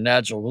team and an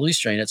agile release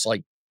train. It's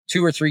like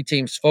 2 or 3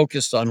 teams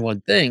focused on one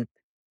thing.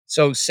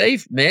 So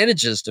SAFe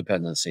manages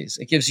dependencies.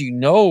 It gives you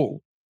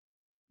no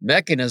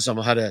mechanism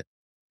how to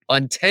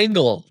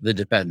untangle the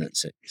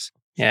dependencies.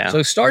 Yeah.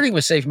 So starting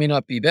with SAFe may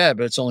not be bad,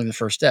 but it's only the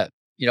first step.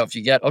 If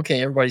you get,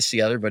 okay, everybody's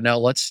together, but now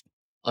let's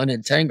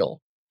unentangle.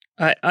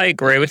 I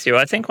agree with you.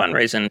 I think one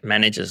reason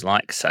managers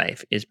like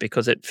SAFe is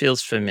because it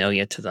feels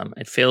familiar to them.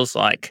 It feels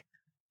like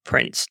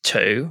Prince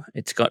 2.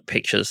 It's got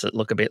pictures that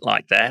look a bit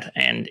like that.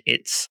 And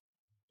it's,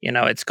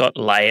 it's got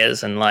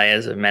layers and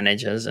layers of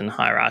managers and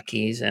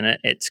hierarchies in it.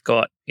 It's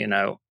got,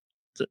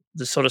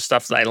 the sort of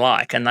stuff they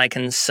like. And they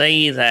can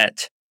see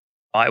that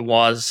I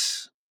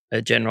was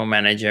a general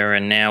manager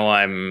and now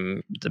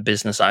I'm the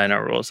business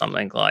owner or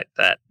something like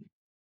that.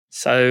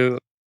 So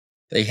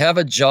they have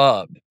a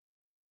job.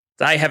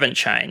 They haven't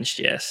changed,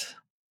 yes.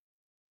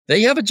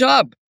 They have a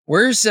job.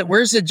 Where's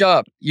the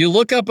job? You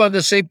look up on the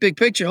SAFe big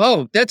picture.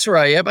 Oh, that's where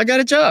I am. I got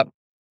a job.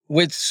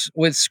 With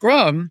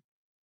Scrum,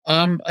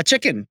 a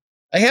chicken.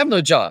 I have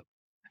no job.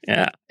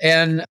 Yeah.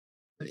 And,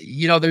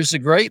 there's a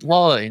great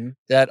line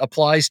that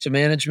applies to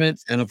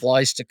management and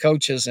applies to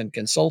coaches and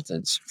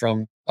consultants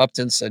from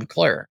Upton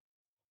Sinclair.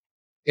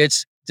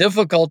 It's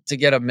difficult to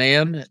get a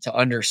man to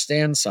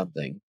understand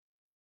something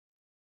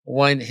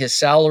when his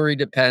salary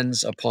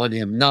depends upon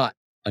him not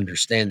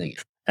understanding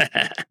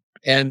it.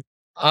 And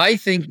I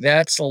think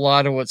that's a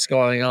lot of what's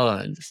going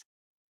on.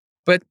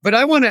 But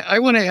I want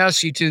to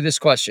ask you too this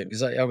question,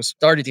 because I was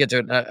starting to get to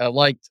it. I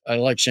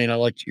liked Shane, I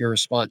liked your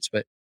response.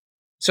 But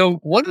so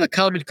one of the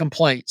common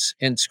complaints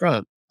in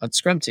Scrum on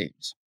Scrum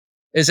teams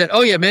is that,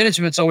 oh yeah,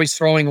 management's always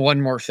throwing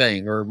one more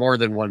thing or more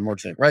than one more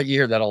thing, right? You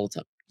hear that all the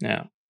time.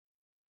 Yeah.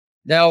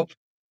 Now,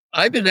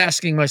 I've been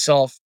asking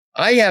myself,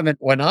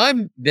 when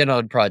I've been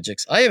on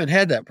projects, I haven't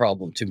had that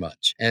problem too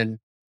much. And,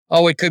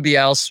 oh, it could be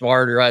Al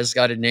smart or Al's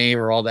got a name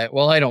or all that.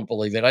 Well, I don't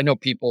believe it. I know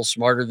people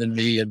smarter than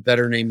me and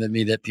better name than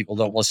me that people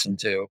don't listen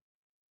to.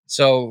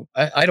 So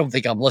I don't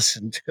think I'm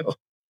listened to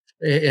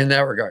in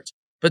that regard.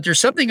 But there's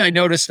something I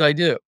noticed I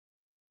do.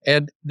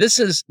 And this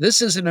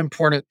is an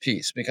important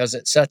piece because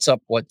it sets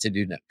up what to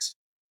do next.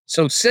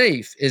 So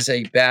SAFe is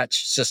a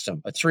batch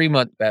system, a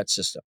 3-month batch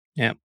system.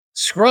 Yeah.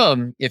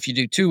 Scrum, if you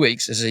do 2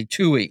 weeks, is a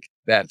 2-week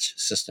batch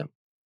system.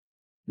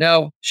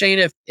 Now,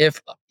 Shane,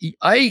 if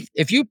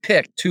you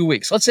pick 2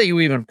 weeks, let's say you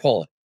even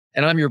pull it,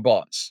 and I'm your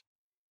boss,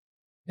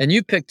 and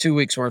you pick 2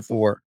 weeks worth of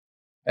work,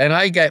 and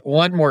I get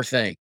one more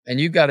thing, and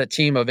you've got a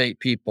team of 8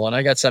 people, and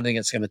I got something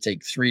that's going to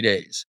take 3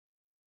 days,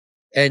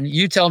 and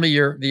you tell me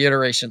the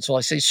iteration. So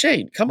I say,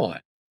 Shane, come on,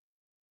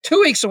 2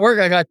 weeks of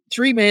work, I got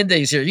 3 man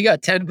days here. You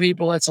got 10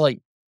 people, that's like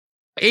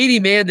 80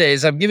 man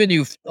days. I'm giving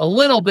you a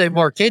little bit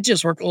more. Can't you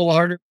just work a little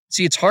harder?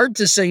 See, it's hard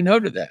to say no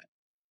to that.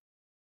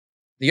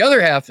 The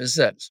other half is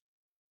this.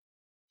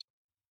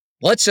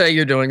 Let's say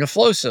you're doing a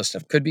flow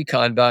system. Could be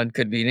Kanban,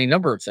 could be any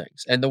number of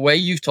things. And the way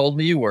you've told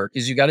me you work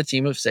is you got a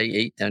team of, say,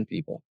 8, 10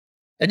 people.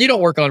 And you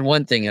don't work on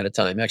one thing at a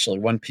time. Actually,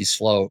 one-piece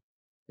flow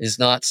is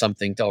not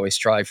something to always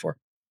strive for.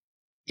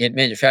 In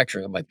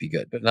manufacturing, it might be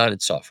good, but not in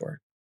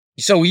software.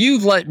 So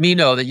you've let me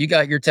know that you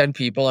got your 10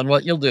 people, and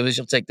what you'll do is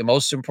you'll take the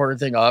most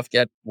important thing off,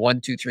 get 1,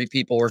 2, 3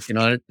 people working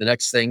on it. The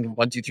next thing,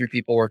 1, 2, 3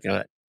 people working on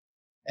it.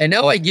 And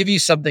now I give you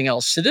something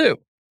else to do.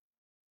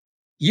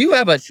 You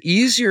have an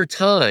easier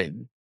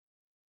time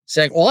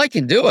saying, well, I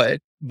can do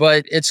it,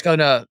 but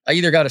I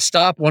either got to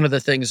stop one of the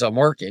things I'm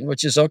working,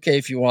 which is okay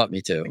if you want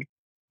me to,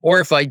 or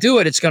if I do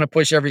it, it's going to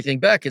push everything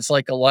back. It's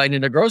like a line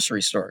in a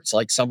grocery store. It's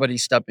like somebody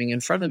stepping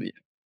in front of you.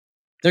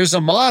 There's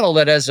a model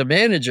that as a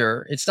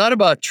manager, it's not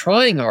about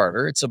trying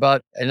harder. It's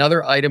about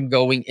another item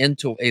going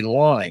into a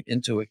line,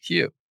 into a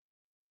queue.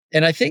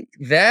 And I think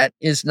that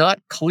is not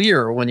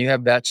clear when you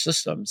have batch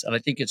systems. And I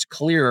think it's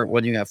clear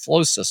when you have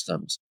flow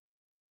systems.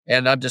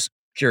 And I'm just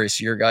curious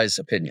your guys'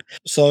 opinion.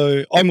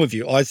 So I'm with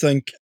you. I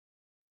think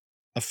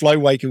a flow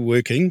way of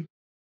working,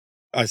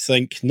 I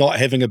think not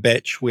having a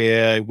batch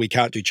where we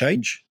can't do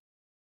change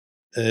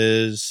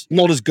is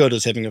not as good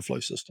as having a flow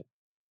system.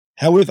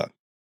 However,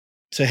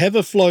 to have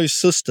a flow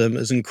system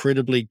is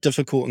incredibly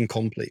difficult and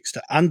complex.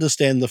 To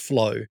understand the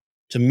flow,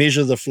 to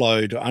measure the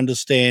flow, to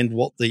understand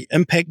what the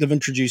impact of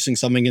introducing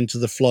something into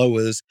the flow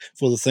is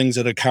for the things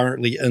that are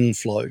currently in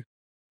flow.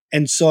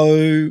 And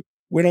so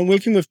when I'm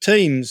working with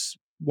teams,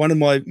 one of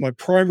my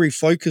primary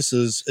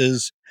focuses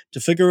is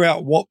to figure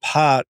out what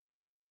part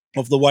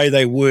of the way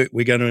they work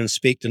we're going to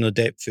inspect and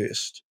adapt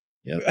first.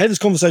 Yeah. I had this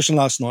conversation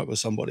last night with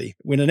somebody.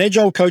 When an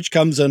agile coach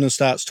comes in and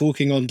starts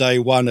talking on day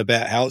one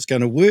about how it's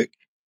going to work,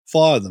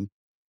 fire them.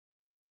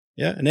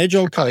 Yeah, an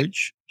agile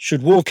coach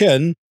should walk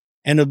in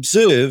and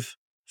observe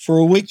for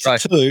a week or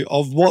two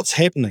of what's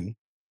happening,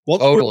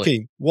 what's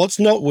working, what's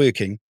not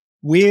working,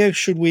 where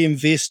should we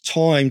invest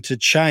time to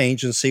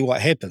change and see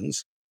what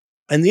happens.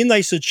 And then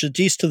they should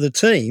suggest to the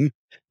team,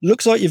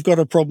 looks like you've got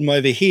a problem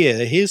over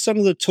here. Here's some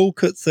of the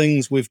toolkit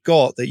things we've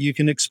got that you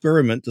can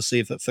experiment to see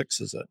if it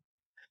fixes it.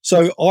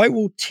 So I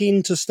will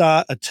tend to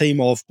start a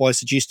team off by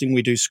suggesting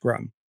we do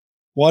Scrum.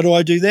 Why do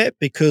I do that?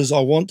 Because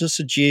I want to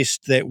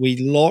suggest that we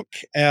lock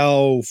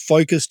our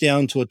focus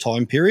down to a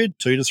time period,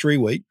 2 to 3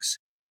 weeks,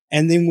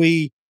 and then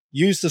we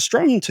use the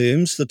Scrum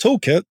terms, the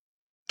toolkit,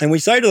 and we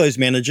say to those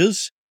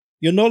managers,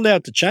 you're not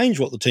allowed to change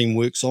what the team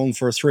works on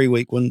for a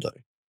 3-week window.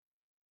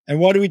 And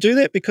why do we do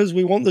that? Because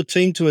we want the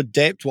team to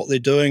adapt what they're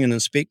doing and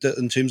inspect it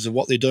in terms of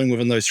what they're doing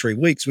within those 3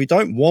 weeks. We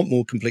don't want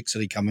more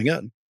complexity coming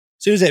in.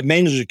 As soon as that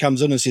manager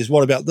comes in and says,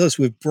 what about this?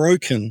 We've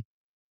broken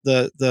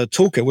the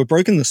toolkit, we've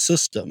broken the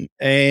system,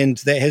 and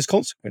that has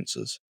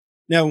consequences.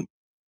 Now,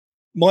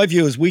 my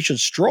view is we should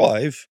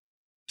strive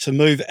to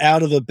move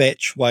out of a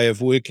batch way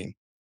of working,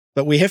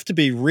 but we have to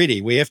be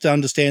ready. We have to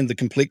understand the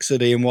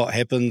complexity and what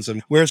happens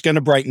and where it's going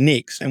to break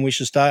next, and we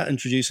should start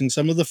introducing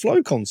some of the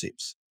flow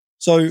concepts.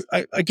 So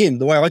again,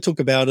 the way I talk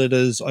about it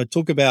is I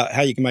talk about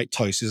how you can make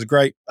toast. There's a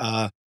great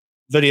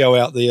video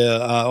out there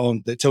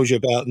that tells you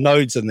about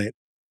nodes in that.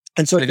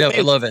 And so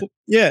I love it.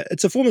 Yeah,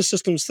 it's a form of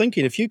systems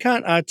thinking. If you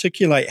can't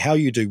articulate how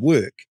you do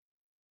work,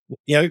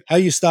 how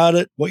you start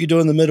it, what you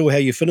do in the middle, how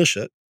you finish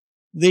it,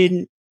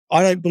 then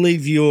I don't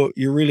believe you're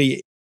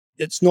really,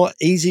 it's not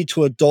easy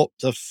to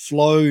adopt a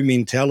flow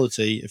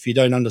mentality if you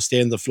don't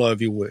understand the flow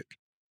of your work.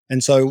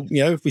 And so,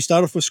 if we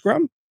start off with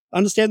Scrum,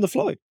 understand the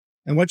flow.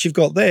 And once you've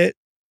got that,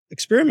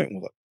 experiment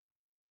with it.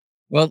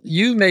 Well,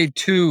 you made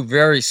 2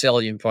 very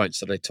salient points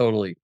that I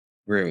totally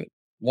agree with.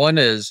 One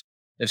is,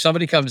 if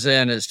somebody comes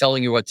in and is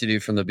telling you what to do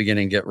from the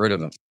beginning, get rid of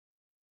them.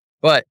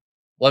 But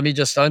let me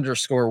just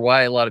underscore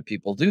why a lot of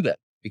people do that,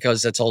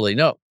 because that's all they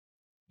know.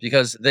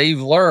 Because they've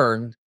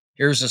learned,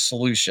 here's a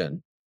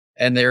solution,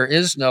 and there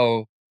is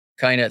no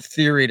kind of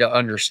theory to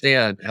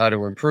understand how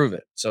to improve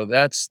it. So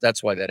that's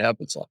why that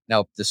happens a lot.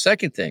 Now, the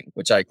second thing,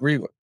 which I agree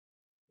with,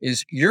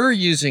 is you're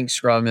using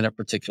Scrum in a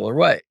particular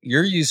way.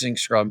 You're using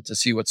Scrum to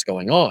see what's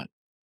going on.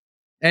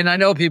 And I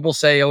know people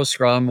say, oh,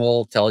 Scrum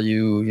will tell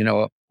you,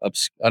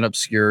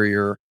 unobscure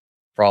your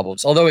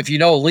problems. Although if you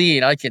know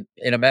Lean,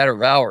 in a matter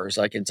of hours,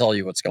 I can tell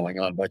you what's going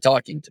on by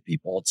talking to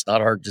people. It's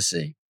not hard to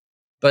see.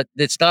 But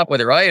it's not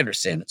whether I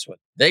understand, it's what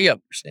they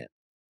understand.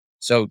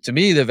 So to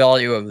me, the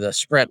value of the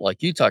sprint,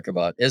 like you talk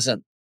about,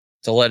 isn't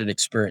to let an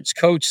experienced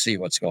coach see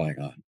what's going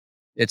on.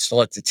 It's to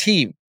let the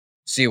team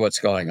see what's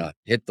going on,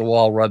 hit the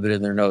wall, rub it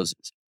in their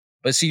noses.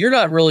 But see, you're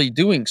not really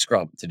doing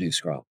Scrum to do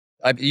Scrum.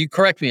 You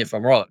correct me if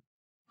I'm wrong.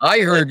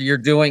 I heard you're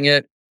doing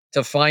it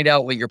to find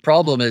out what your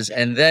problem is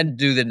and then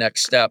do the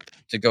next step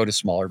to go to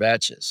smaller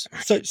batches.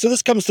 So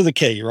this comes to the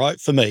key, right,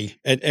 for me.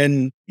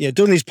 And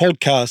doing these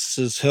podcasts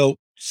has helped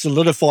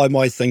solidify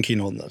my thinking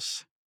on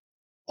this.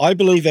 I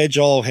believe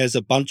Agile has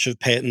a bunch of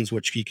patterns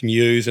which you can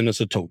use and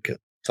it's a toolkit.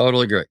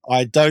 Totally agree.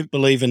 I don't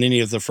believe in any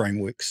of the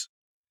frameworks.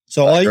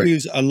 So I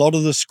use a lot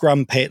of the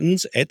Scrum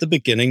patterns at the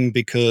beginning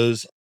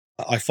because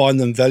I find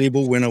them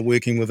valuable when I'm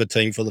working with a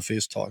team for the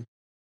first time.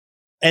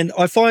 And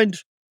I find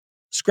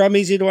Scrum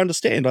easier to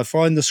understand. I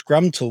find the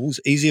Scrum tools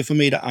easier for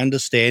me to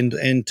understand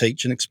and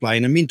teach and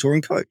explain and mentor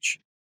and coach.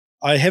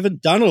 I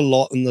haven't done a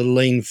lot in the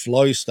lean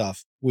flow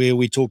stuff where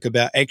we talk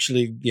about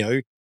actually,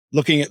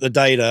 looking at the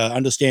data,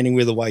 understanding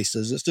where the waste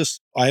is. It's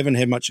just, I haven't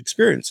had much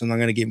experience and I'm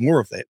going to get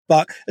more of that.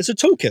 But it's a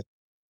toolkit,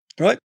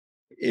 right?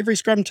 Every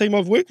Scrum team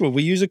I've worked with,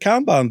 we use a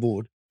Kanban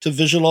board to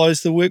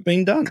visualize the work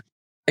being done.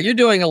 You're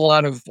doing a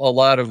lot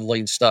of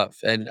lean stuff,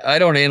 and I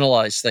don't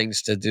analyze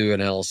things to do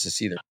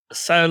analysis either.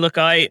 So look,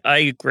 I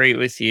agree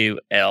with you,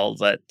 El,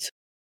 that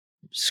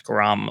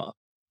Scrum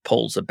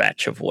pulls a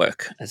batch of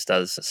work, as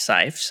does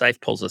SAFe.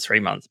 SAFe pulls a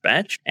 3-month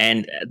batch,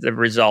 and the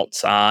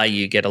results are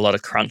you get a lot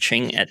of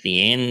crunching at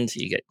the end,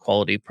 you get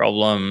quality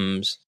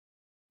problems,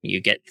 you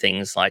get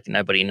things like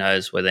nobody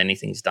knows whether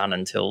anything's done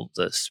until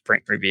the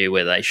sprint review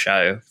where they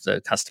show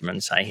the customer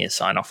and say, here,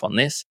 sign off on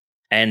this.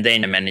 And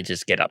then the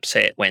managers get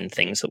upset when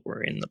things that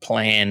were in the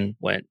plan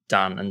weren't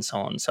done and so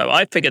on. So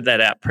I figured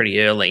that out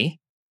pretty early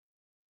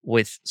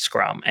with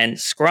Scrum. And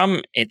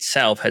Scrum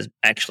itself has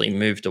actually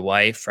moved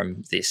away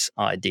from this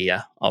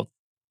idea of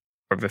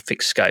a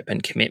fixed scope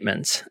and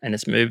commitments, and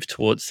it's moved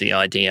towards the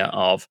idea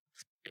of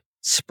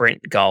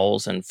sprint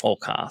goals and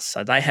forecasts.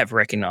 So they have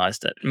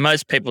recognized it.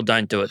 Most people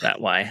don't do it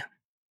that way.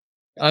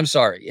 I'm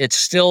sorry. It's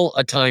still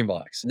a time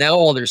box. Now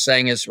all they're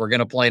saying is we're going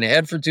to plan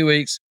ahead for 2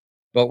 weeks,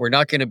 but we're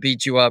not going to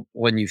beat you up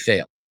when you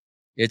fail.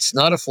 It's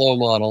not a flow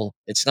model.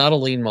 It's not a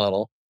lean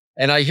model.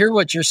 And I hear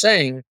what you're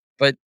saying,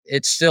 but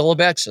it's still a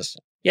batch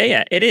system.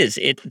 Yeah, it is.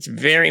 It's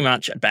very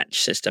much a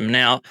batch system.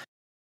 Now,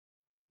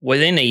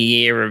 within a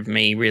year of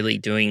me really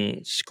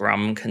doing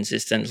Scrum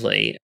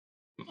consistently,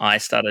 I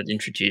started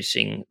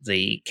introducing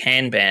the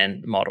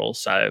Kanban model.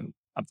 So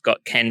I've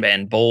got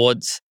Kanban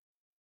boards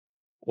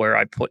where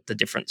I put the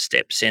different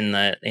steps in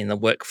the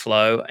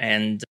workflow,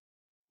 and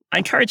I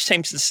encourage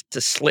teams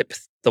to slip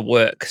the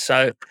work.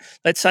 So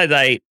let's say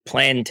they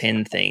planned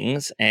 10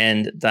 things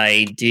and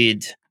they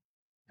did,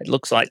 it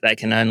looks like they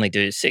can only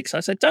do 6. I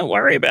said, don't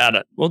worry about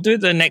it. We'll do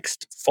the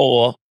next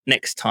 4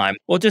 next time.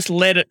 We'll just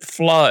let it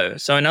flow.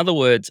 So in other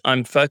words,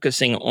 I'm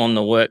focusing on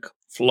the work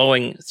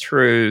flowing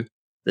through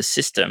the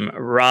system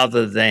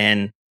rather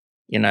than,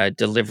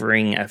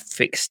 delivering a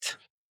fixed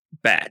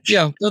batch.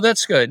 Yeah, no,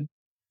 that's good.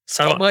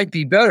 So it might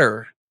be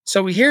better.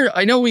 So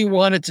I know we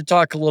wanted to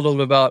talk a little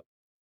bit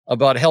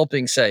about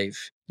helping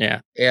SAFe.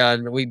 Yeah.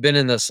 And we've been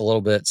in this a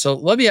little bit. So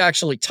let me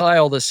actually tie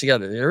all this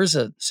together. There is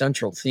a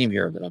central theme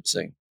here that I'm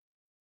seeing.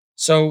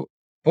 So,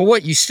 but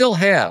what you still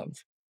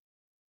have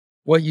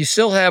when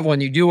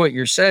you do what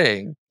you're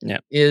saying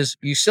is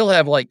you still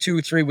have like 2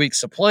 or 3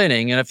 weeks of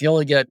planning. And if you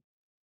only get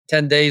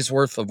 10 days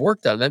worth of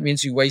work done, that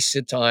means you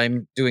wasted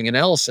time doing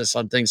analysis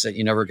on things that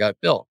you never got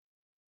built.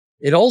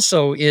 It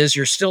also is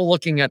you're still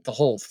looking at the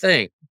whole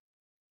thing.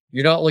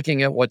 You're not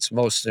looking at what's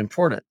most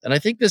important. And I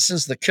think this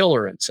is the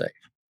killer in SAFe.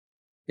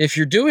 If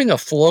you're doing a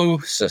flow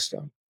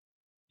system,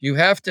 you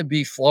have to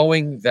be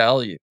flowing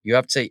value. You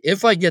have to say,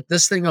 if I get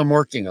this thing I'm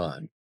working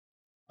on,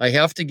 I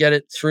have to get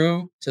it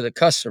through to the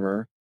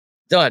customer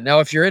done. Now,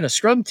 if you're in a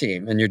Scrum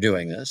team and you're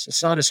doing this,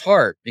 it's not as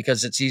hard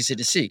because it's easy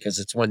to see because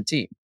it's one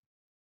team.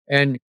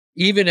 And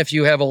even if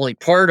you have only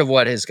part of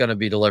what is going to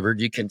be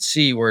delivered, you can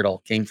see where it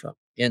all came from.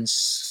 At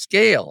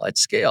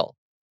scale,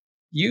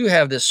 you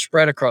have this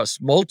spread across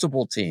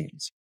multiple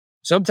teams,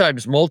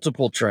 sometimes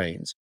multiple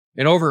trains,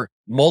 and over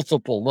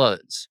multiple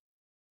months.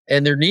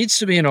 And there needs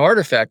to be an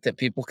artifact that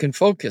people can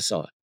focus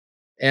on.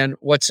 And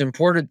what's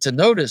important to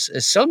notice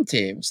is some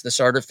teams, this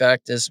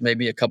artifact is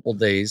maybe a couple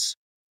days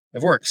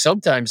of work.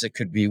 Sometimes it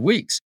could be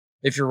weeks.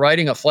 If you're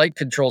writing a flight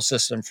control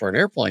system for an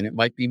airplane, it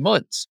might be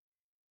months.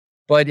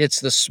 But it's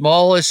the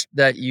smallest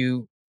that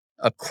you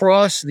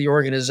across the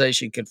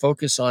organization can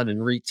focus on and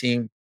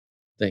reteam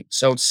things.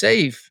 So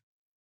SAFe,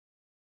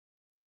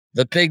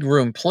 the big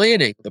room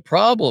planning, the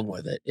problem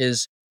with it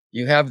is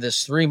you have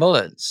this 3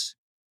 months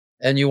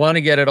and you want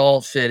to get it all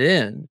fit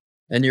in.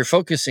 And you're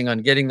focusing on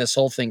getting this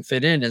whole thing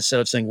fit in instead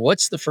of saying,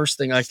 what's the first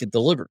thing I could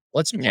deliver?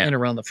 Let's plan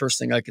around the first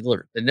thing I could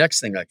deliver, the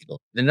next thing I could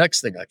deliver, the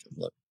next thing I could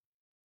deliver.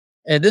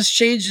 And this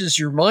changes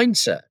your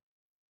mindset.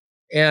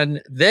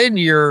 And then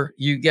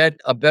you get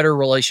a better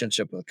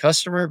relationship with the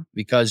customer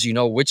because you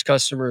know which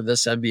customer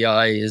this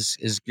MBI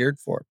is geared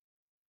for.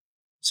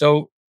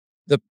 So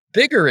the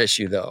bigger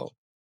issue, though,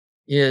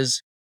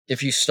 is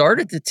if you start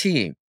at the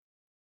team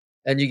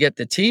and you get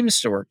the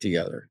teams to work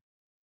together,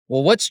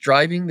 well, what's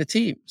driving the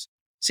teams?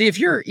 See,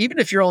 even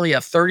if you're only a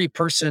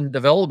 30-person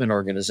development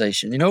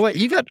organization, you know what?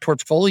 You got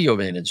portfolio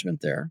management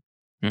there.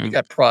 You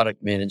got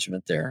product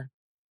management there.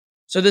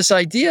 So this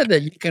idea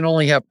that you can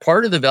only have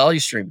part of the value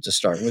stream to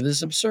start with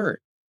is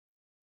absurd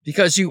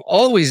because you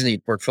always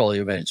need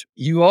portfolio management.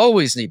 You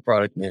always need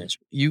product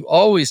management. You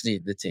always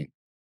need the team.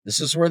 This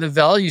is where the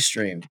value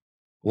stream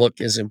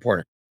look is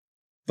important.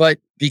 But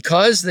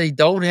because they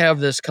don't have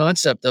this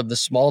concept of the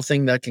small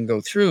thing that can go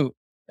through,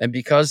 and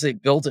because they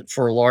built it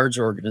for a large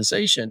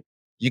organization,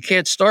 you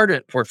can't start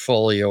at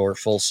portfolio or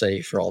full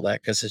safe or all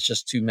that because it's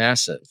just too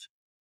massive.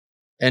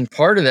 And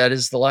part of that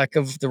is the lack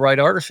of the right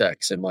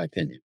artifacts, in my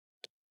opinion.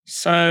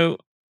 So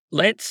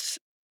let's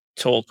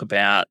talk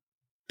about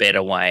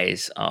better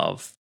ways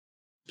of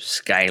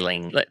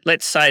scaling.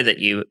 Let's say that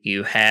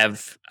you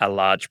have a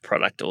large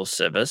product or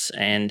service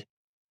and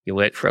you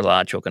work for a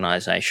large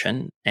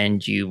organization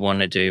and you want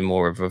to do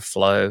more of a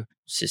flow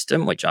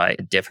system, which I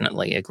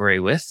definitely agree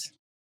with.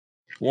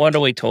 What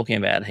are we talking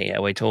about here?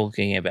 Are we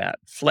talking about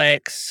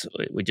Flex?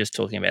 We're just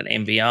talking about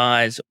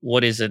MBIs.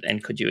 What is it?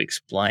 And could you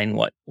explain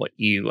what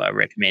you are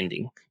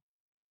recommending?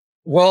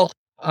 Well,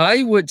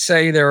 I would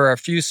say there are a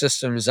few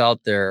systems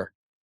out there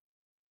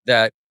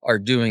that are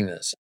doing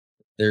this.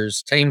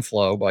 There's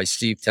TameFlow by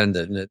Steve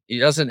Tendon. He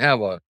doesn't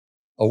have a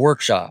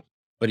workshop,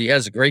 but he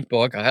has a great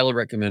book. I highly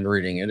recommend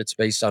reading it. It's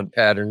based on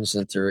patterns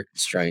and theory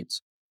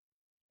constraints.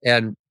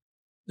 And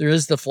there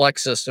is the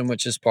Flex system,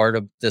 which is part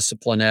of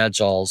Discipline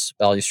Agile's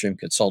Value Stream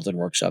Consultant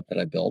workshop that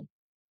I built.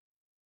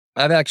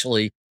 I've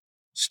actually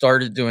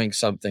started doing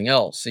something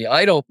else. See,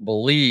 I don't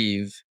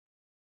believe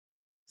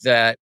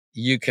that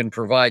you can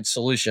provide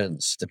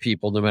solutions to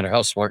people no matter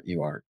how smart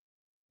you are.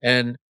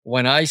 And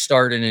when I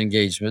start an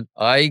engagement,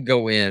 I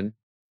go in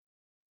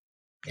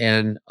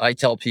and I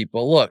tell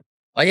people, look,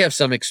 I have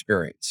some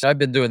experience. I've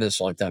been doing this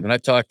a long time and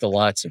I've talked to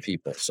lots of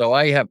people. So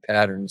I have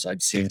patterns.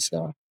 I've seen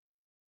stuff,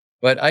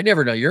 but I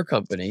never know your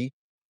company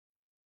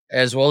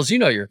as well as you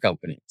know your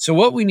company. So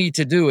what we need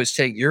to do is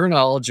take your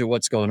knowledge of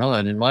what's going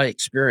on and my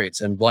experience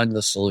and blend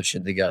the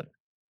solution together.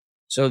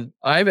 So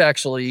I've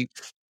actually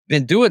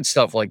been doing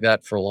stuff like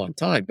that for a long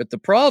time. But the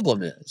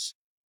problem is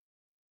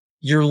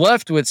you're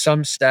left with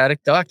some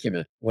static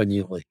document when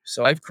you leave.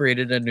 So I've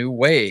created a new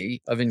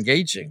way of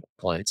engaging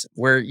clients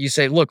where you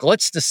say, look,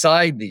 let's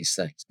decide these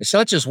things. It's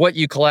not just what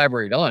you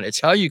collaborate on, it's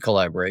how you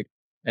collaborate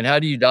and how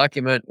do you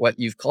document what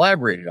you've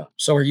collaborated on.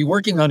 So are you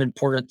working on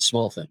important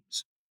small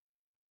things?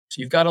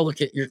 So you've got to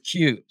look at your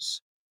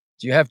cues.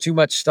 Do you have too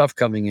much stuff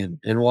coming in?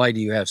 And why do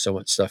you have so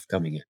much stuff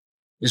coming in?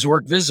 Is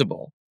work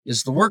visible?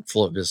 Is the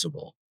workflow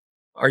visible?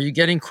 Are you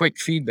getting quick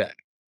feedback?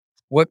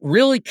 What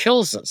really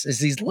kills us is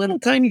these little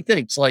tiny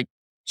things like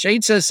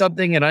Shane says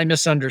something and I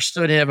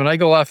misunderstood him and I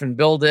go off and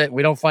build it.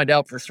 We don't find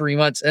out for 3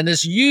 months. And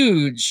this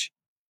huge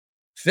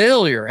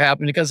failure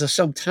happened because of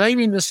some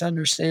tiny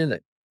misunderstanding.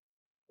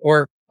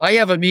 Or I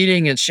have a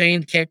meeting and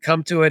Shane can't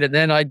come to it. And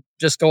then I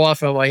just go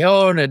off on my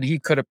own and he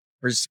could have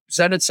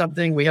presented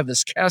something. We have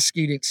this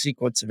cascading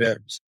sequence of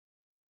errors.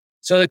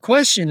 So the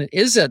question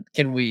isn't,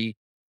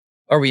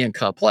 are we in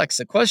complex?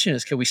 The question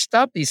is, can we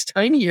stop these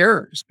tiny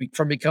errors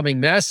from becoming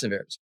massive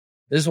errors?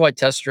 This is why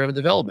test-driven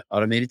development,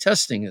 automated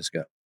testing is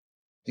good.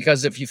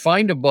 Because if you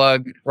find a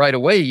bug right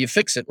away, you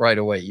fix it right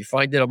away. You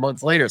find it a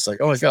month later, it's like,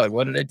 oh my God,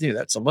 what did I do?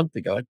 That's a month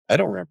ago. I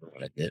don't remember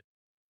what I did.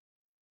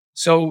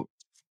 So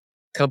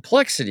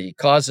complexity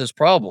causes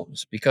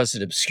problems because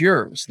it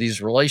obscures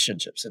these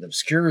relationships. It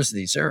obscures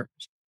these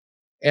errors.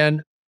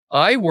 And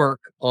I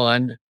work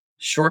on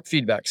short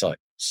feedback cycles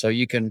so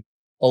you can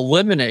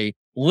eliminate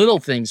little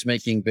things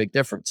making big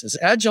differences.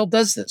 Agile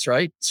does this,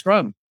 right?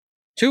 Scrum.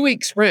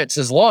 2-week sprints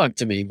is long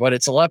to me, but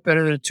it's a lot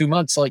better than 2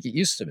 months like it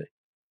used to be.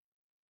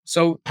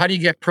 So how do you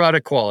get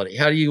product quality?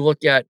 How do you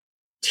look at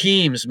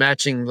teams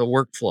matching the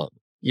workflow?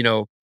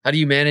 How do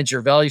you manage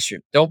your value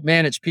stream? Don't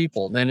manage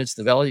people, manage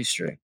the value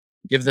stream.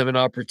 Give them an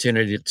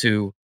opportunity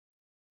to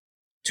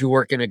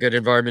work in a good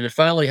environment. And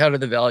finally, how do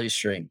the value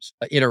streams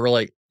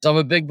interrelate? So I'm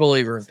a big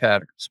believer in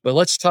patterns, but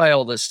let's tie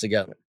all this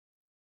together.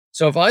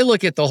 So if I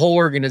look at the whole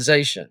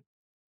organization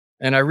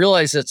and I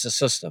realize it's a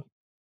system,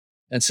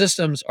 and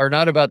systems are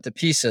not about the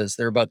pieces,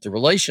 they're about the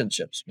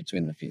relationships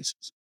between the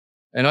pieces.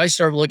 And I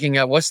start looking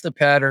at what's the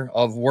pattern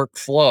of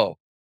workflow.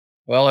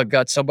 Well, I've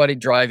got somebody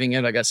driving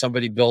it, I got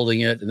somebody building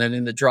it, and then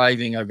in the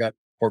driving, I've got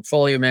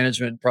portfolio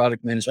management,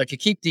 product management. I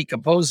could keep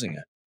decomposing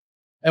it.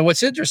 And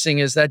what's interesting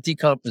is that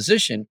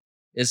decomposition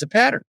is a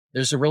pattern.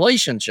 There's a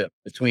relationship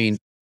between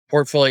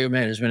portfolio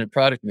management and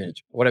product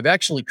management. What I've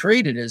actually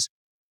created is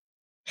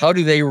how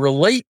do they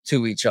relate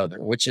to each other,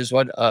 which is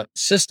what a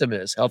system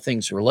is, how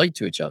things relate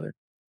to each other.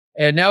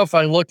 And now if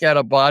I look at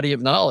a body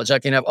of knowledge, I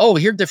can have,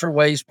 here are different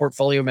ways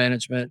portfolio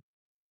management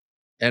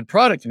and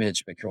product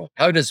management go.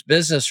 How does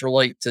business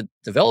relate to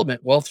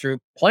development? Well, through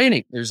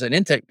planning, there's an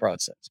intake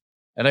process.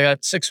 And I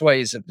got 6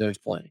 ways of doing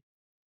planning.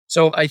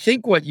 So I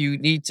think what you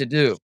need to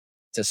do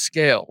to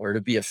scale or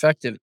to be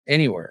effective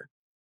anywhere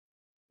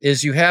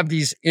is you have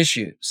these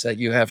issues that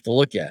you have to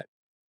look at.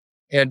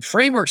 And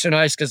frameworks are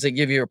nice because they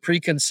give you a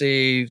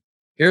preconceived,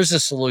 here's a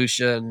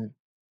solution.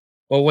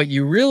 But what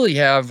you really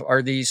have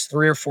are these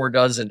 3 or 4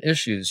 dozen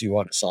issues you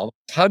want to solve.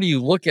 How do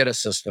you look at a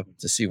system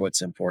to see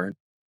what's important?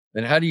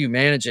 And how do you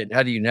manage it? And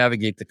how do you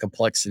navigate the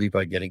complexity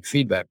by getting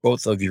feedback,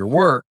 both of your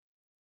work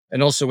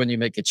and also when you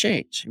make a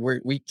change?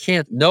 We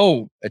can't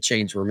know a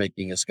change we're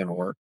making is going to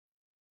work.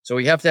 So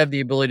we have to have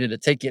the ability to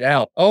take it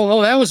out.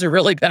 Oh, that was a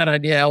really bad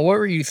idea. What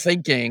were you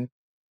thinking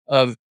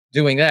of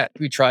doing that?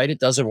 We tried, it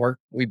doesn't work.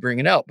 We bring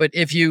it out. But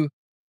if you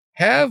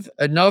have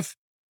enough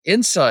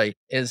insight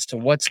as to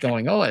what's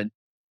going on,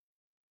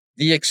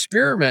 the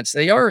experiments,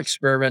 they are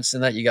experiments in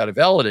that you got to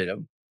validate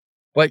them,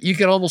 but you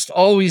can almost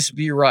always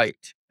be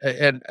right.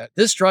 And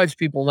this drives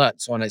people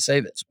nuts when I say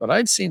this, but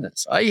I've seen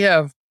this. I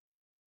have,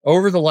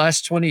 over the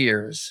last 20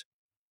 years,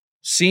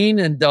 seen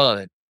and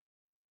done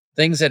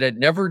things that had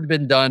never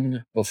been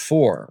done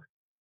before.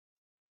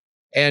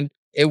 And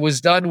it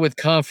was done with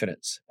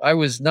confidence. I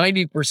was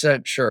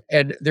 90% sure.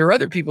 And there are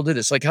other people who do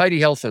this, like Heidi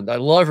Helfand. I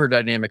love her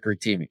dynamic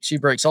reteaming. She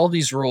breaks all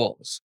these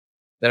rules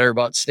that are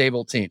about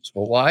stable teams.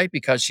 Well, why?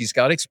 Because she's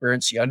got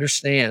experience. She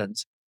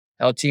understands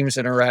how teams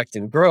interact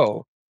and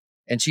grow.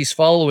 And she's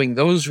following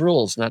those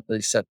rules, not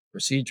the set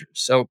procedures.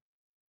 So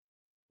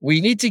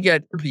we need to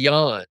get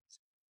beyond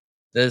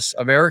this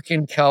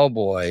American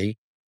cowboy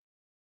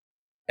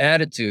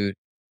attitude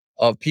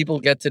of people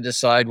get to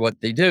decide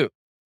what they do.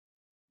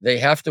 They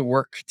have to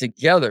work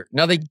together.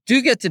 Now, they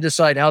do get to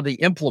decide how they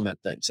implement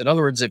things. In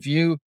other words, if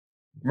you,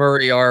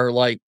 Murray, are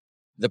like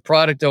the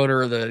product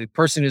owner, the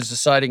person who's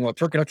deciding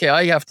what's working, okay,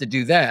 I have to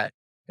do that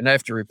and I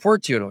have to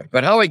report to you in a way.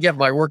 But how I get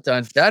my work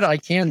done, that I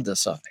can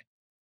decide.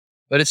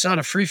 But it's not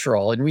a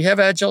free-for-all. And we have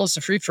Agile as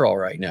a free-for-all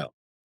right now.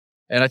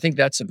 And I think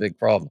that's a big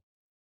problem.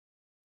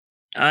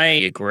 I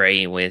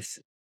agree with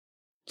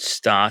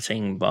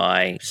starting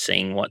by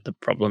seeing what the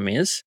problem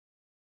is.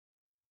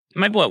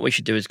 Maybe what we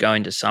should do is go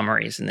into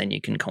summaries and then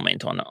you can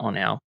comment on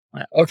our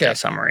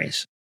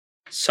summaries.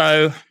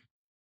 So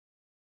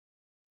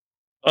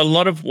a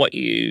lot of what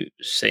you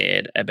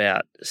said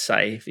about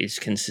SAFe is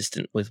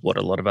consistent with what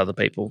a lot of other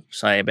people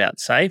say about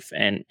SAFe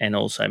and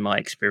also my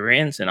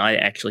experience. And I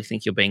actually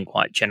think you're being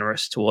quite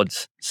generous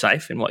towards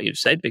SAFe in what you've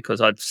said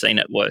because I've seen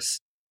it worse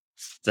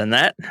than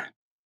that.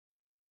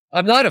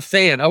 I'm not a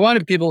fan. I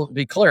wanted people to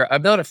be clear.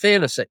 I'm not a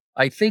fan of SAFe.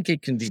 I think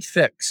it can be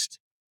fixed,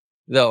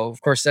 though.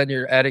 Of course, then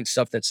you're adding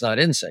stuff that's not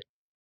in SAFe.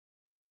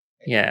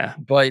 Yeah.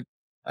 But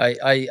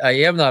I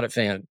am not a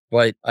fan.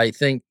 But I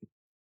think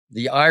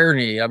the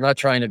irony, I'm not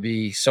trying to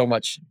be so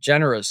much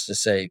generous to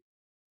say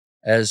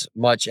as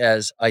much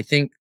as I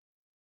think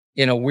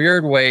in a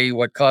weird way,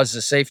 what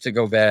causes SAFe to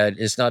go bad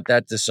is not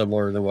that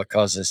dissimilar than what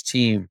causes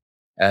Team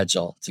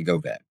Agile to go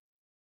bad.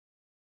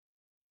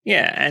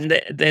 Yeah.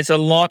 And there's a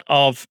lot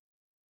of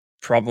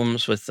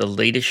problems with the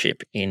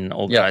leadership in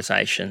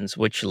organizations,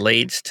 which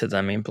leads to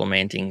them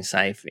implementing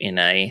SAFe in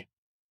a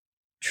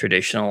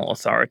traditional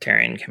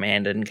authoritarian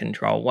command and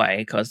control way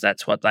because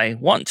that's what they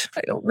want.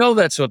 I don't know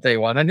that's what they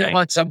want. I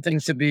want something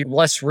to be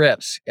less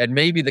risk. And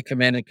maybe the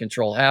command and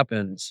control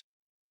happens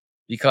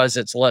because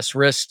it's less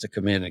risk to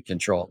command and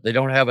control. They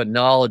don't have a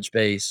knowledge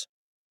base.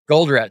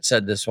 Goldratt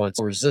said this once,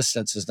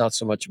 resistance is not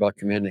so much about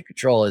command and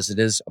control as it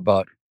is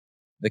about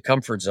the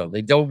comfort zone.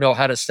 They don't know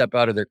how to step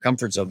out of their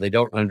comfort zone. They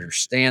don't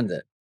understand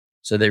it.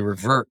 So they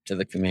revert to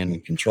the command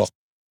and control.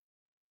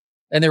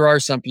 And there are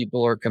some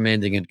people who are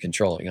commanding and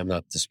controlling. I'm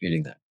not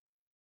disputing that.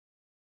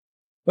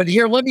 But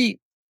here, let me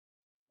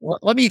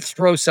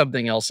throw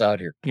something else out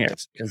here.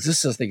 Yes. Because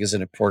this, I think, is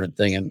an important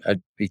thing, and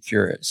I'd be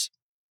curious.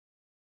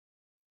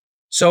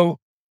 So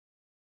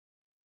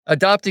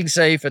adopting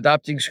SAFe,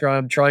 adopting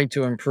Scrum, trying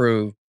to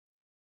improve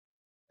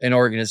an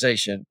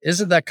organization,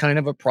 isn't that kind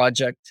of a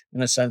project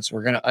in a sense?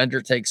 We're going to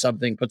undertake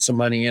something, put some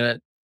money in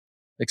it,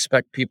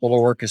 expect people to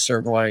work a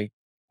certain way.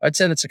 I'd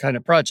say it's a kind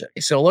of project.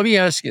 So let me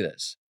ask you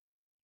this.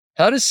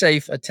 How does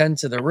SAFe attend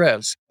to the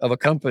risk of a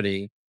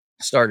company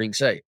starting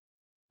SAFe?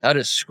 How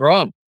does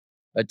Scrum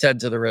attend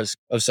to the risk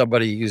of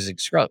somebody using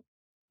Scrum?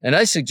 And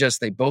I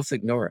suggest they both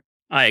ignore it.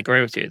 I agree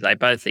with you. They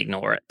both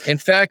ignore it. In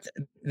fact,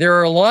 there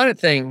are a lot of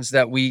things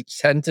that we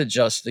tend to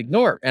just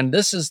ignore. And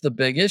this is the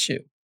big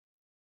issue.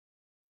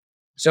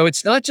 So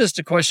it's not just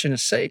a question of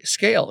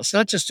scale. It's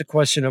not just a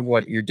question of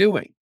what you're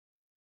doing.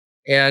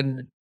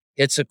 And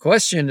it's a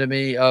question to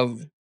me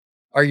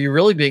are you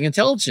really being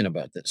intelligent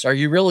about this? Are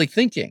you really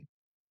thinking?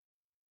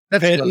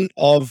 Pattern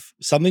of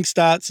something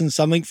starts and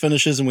something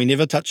finishes and we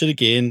never touch it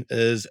again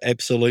is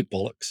absolute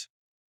bollocks.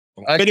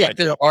 I think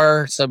there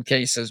are some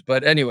cases,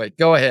 but anyway,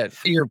 go ahead.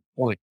 Your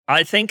point.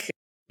 I think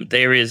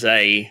there is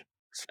a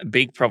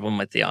big problem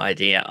with the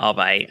idea of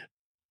a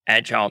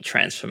agile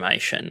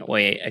transformation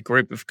where a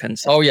group of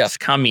consultants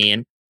come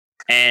in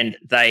and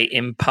they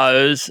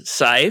impose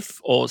SAFe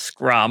or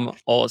Scrum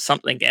or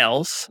something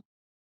else,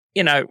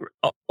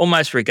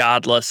 almost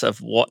regardless of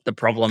what the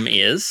problem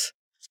is.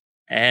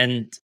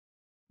 And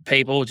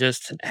people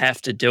just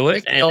have to do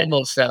it. And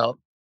almost out.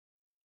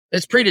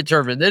 It's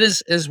predetermined. It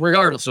is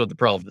regardless of what the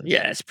problem is.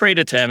 Yeah, it's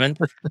predetermined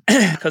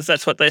because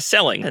that's what they're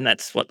selling and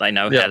that's what they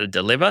know how to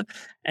deliver.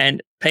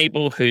 And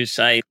people who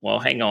say, well,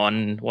 hang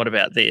on, what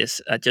about this?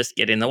 Just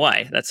get in the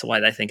way. That's the way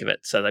they think of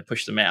it. So they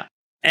push them out.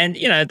 And,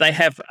 they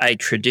have a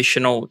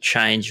traditional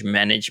change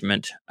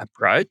management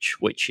approach,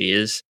 which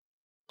is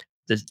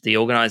the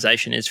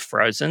organization is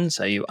frozen.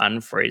 So you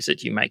unfreeze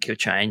it, you make your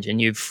change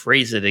and you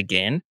freeze it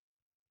again.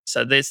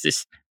 So there's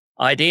this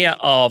idea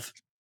of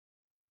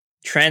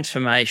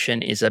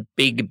transformation is a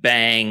big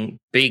bang,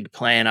 big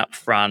plan up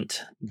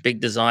front, big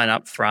design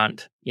up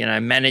front.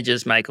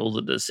 Managers make all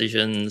the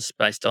decisions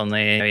based on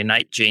their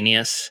innate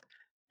genius.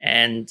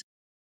 And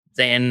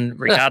then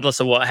regardless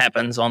of what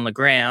happens on the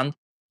ground,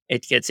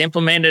 it gets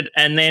implemented.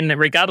 And then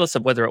regardless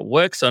of whether it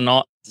works or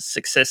not, the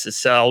success is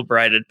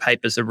celebrated,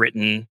 papers are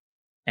written,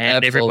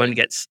 and everyone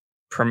gets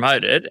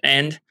promoted.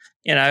 And,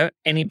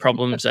 any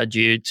problems are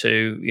due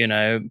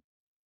to,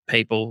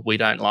 people we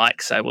don't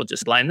like. So we'll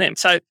just blame them.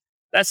 So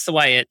that's the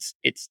way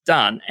it's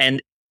done.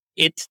 And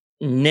it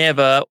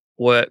never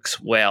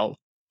works well.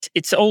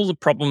 It's all the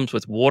problems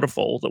with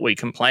waterfall that we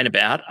complain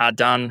about are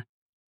done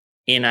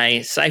in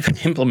a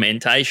SAFe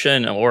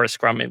implementation or a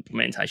Scrum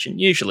implementation,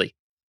 usually.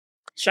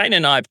 Shane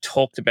and I have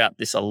talked about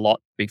this a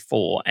lot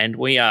before, and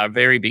we are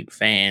very big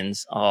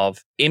fans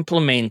of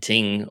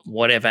implementing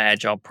whatever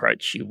agile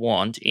approach you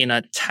want in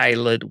a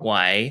tailored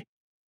way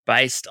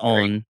based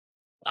on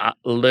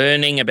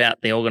learning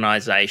about the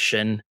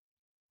organization,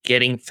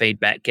 getting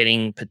feedback,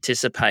 getting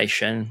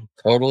participation.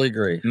 Totally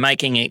agree.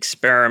 Making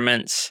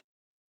experiments,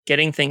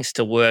 getting things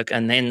to work,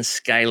 and then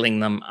scaling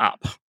them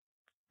up.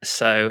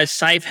 So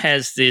SAFe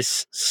has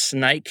this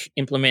snake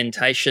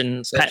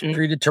implementation pattern.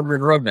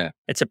 Predetermined roadmap.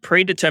 It's a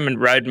predetermined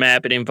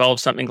roadmap. It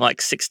involves something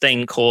like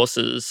 16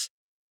 courses.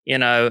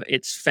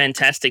 It's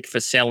fantastic for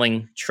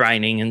selling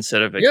training and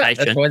certification. Yeah,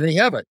 that's why they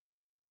have it.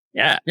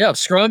 Yeah. Yeah.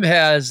 Scrum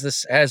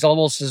has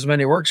almost as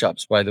many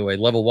workshops, by the way.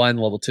 Level 1,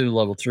 level 2,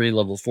 level 3,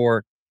 level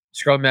 4.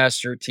 Scrum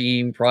Master,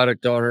 team,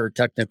 product owner,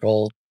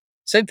 technical,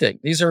 same thing.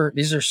 These are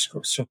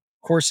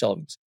core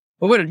sellings.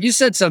 But you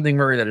said something,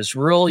 Murray, that is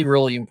really,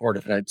 really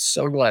important. And I'm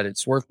so glad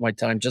it's worth my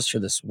time just for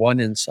this one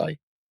insight.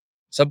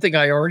 Something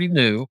I already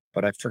knew,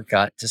 but I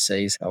forgot to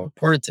say is how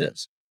important it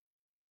is.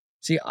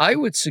 See, I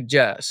would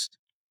suggest,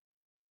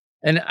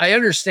 and I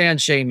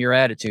understand, Shane, your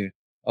attitude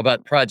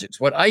about projects.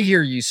 What I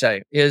hear you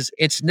say is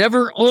it's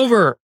never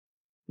over.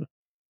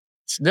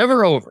 It's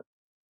never over.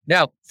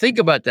 Now, think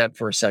about that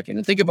for a second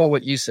and think about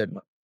what you said.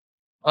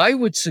 I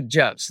would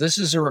suggest this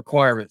is a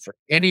requirement for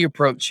any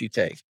approach you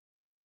take,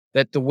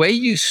 that the way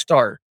you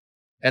start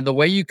and the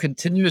way you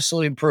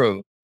continuously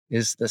improve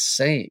is the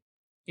same.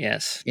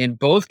 Yes. In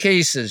both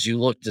cases, you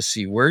look to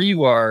see where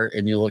you are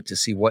and you look to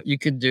see what you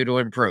can do to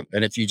improve.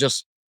 And if you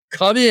just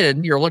come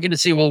in, you're looking to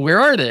see, well,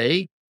 where are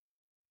they?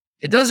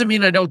 It doesn't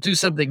mean I don't do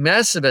something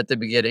massive at the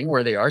beginning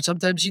where they are.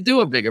 Sometimes you do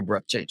a big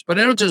abrupt change, but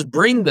I don't just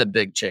bring the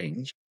big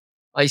change.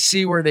 I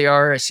see where they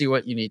are. I see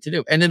what you need to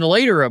do. And then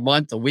later, a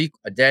month, a week,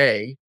 a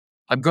day,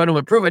 I'm going to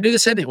improve. I do the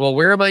same thing. Well,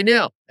 where am I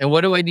now? And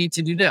what do I need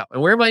to do now?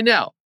 And where am I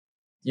now?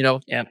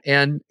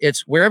 And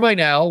it's where am I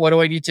now? What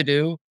do I need to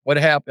do? What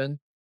happened?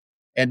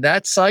 And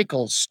that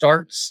cycle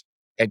starts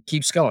and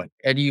keeps going.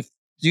 And you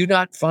do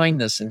not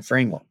find this in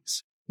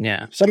frameworks.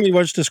 Yeah. Somebody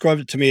once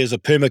described it to me as a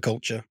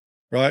permaculture,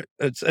 right?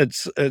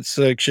 It's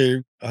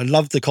actually, I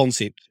love the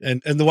concept.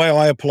 And the way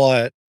I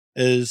apply it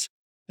is,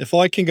 if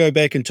I can go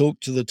back and talk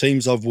to the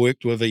teams I've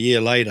worked with a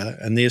year later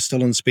and they're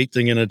still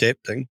inspecting and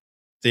adapting,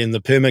 then the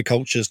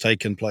permaculture's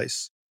taken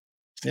place.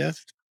 Yeah.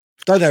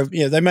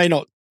 They may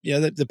not,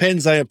 the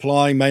pens they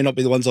apply may not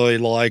be the ones I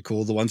like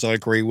or the ones I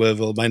agree with,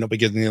 or may not be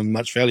giving them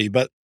much value,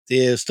 but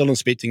they're still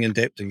inspecting and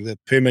adapting. The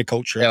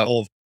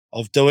permaculture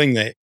of doing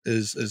that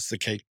is the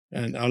key.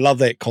 And I love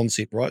that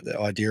concept, right? The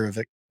idea of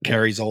it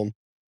carries on.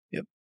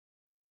 Yep.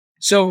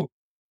 So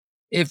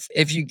if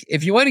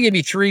you want to give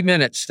me 3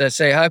 minutes to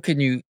say, how can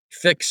you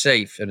fix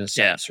SAFe in a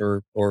sense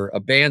or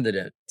abandon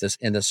it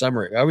in the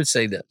summary, I would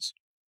say this.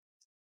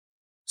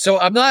 So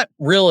I'm not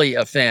really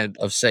a fan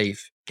of SAFe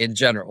in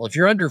general. If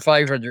you're under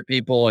 500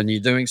 people and you're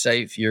doing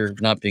SAFe, you're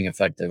not being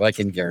effective. I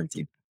can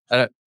guarantee.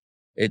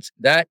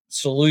 That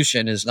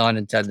solution is not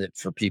intended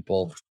for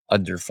people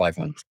under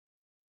 500.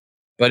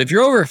 But if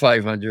you're over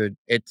 500,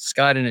 it's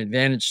got an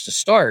advantage to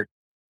start,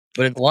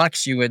 but it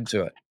locks you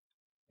into it.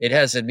 It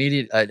has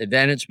immediate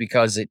advantage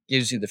because it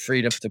gives you the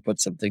freedom to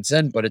put some things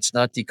in, but it's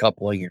not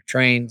decoupling your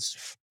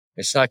trains.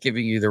 It's not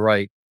giving you the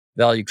right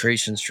value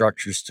creation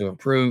structures to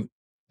improve.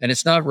 And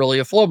it's not really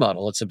a flow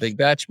model. It's a big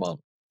batch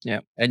model.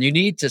 Yeah. And you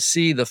need to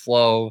see the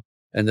flow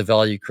and the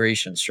value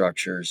creation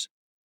structures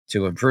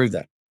to improve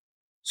that.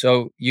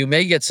 So you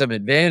may get some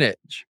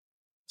advantage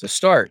to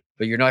start,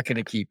 but you're not going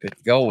to keep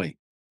it going.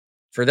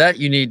 For that,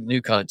 you need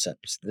new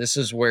concepts. This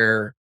is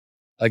where,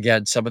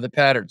 again, some of the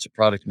patterns of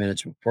product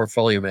management,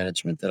 portfolio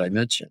management that I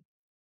mentioned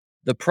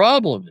The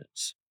problem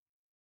is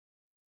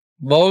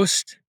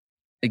most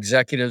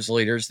executives,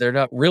 leaders, they're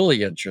not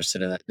really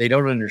interested in that. They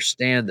don't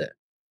understand it.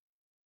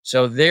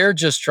 So they're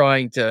just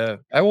trying to,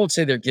 I won't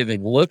say they're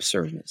giving lip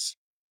service,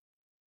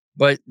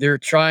 but they're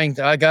trying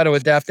to, I got to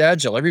adapt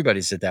Agile.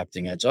 Everybody's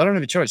adapting Agile. I don't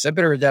have a choice. I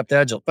better adapt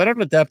Agile. If I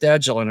don't adapt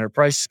Agile and our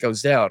price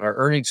goes down, our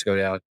earnings go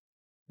down,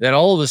 then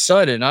all of a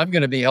sudden I'm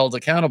going to be held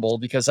accountable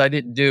because I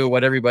didn't do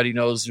what everybody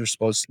knows they're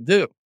supposed to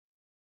do.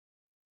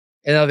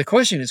 And now the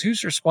question is,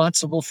 who's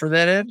responsible for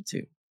that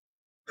attitude?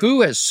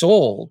 Who has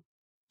sold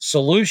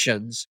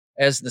solutions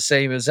as the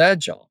same as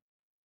Agile?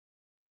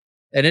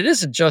 And it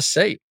isn't just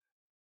SAFe.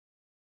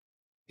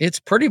 It's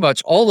pretty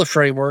much all the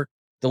framework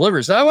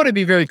delivers. Now, I want to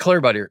be very clear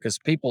about here because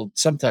people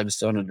sometimes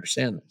don't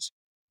understand this.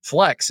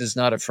 Flex is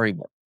not a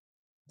framework.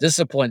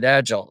 Disciplined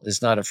Agile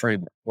is not a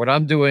framework. What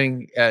I'm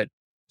doing at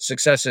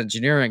Success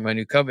Engineering, my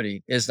new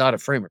company, is not a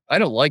framework. I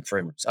don't like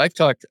frameworks. I've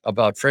talked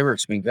about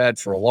frameworks being bad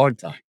for a long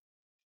time.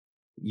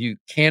 You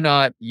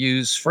cannot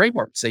use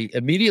frameworks. They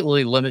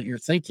immediately limit your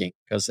thinking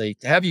because they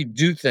have you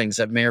do things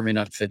that may or may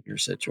not fit your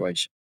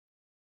situation.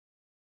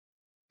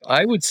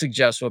 I would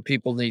suggest what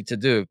people need to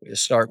do is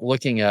start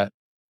looking at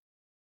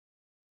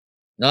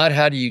not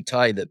how do you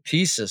tie the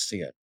pieces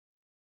together,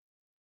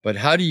 but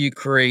how do you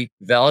create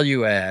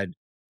value add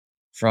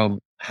from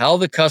how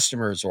the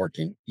customer is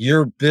working.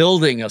 You're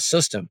building a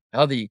system,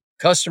 how the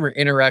customer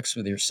interacts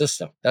with your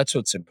system. That's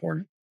what's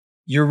important.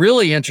 You're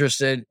really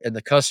interested in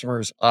the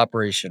customer's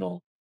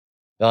operational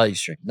value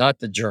stream, not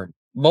the journey.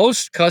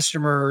 Most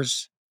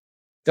customers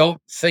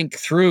don't think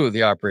through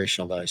the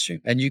operational value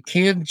stream, and you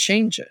can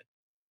change it.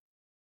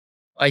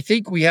 I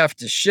think we have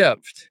to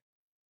shift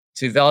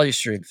to value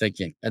stream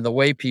thinking and the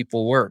way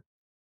people work.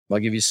 I'll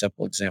give you a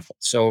simple example.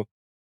 So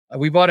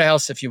we bought a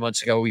house a few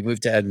months ago. We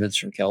moved to Edmonds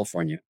from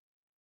California.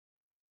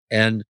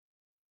 And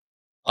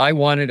I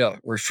wanted a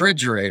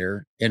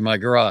refrigerator in my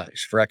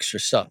garage for extra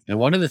stuff. And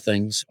one of the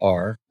things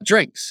are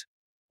drinks.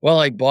 Well,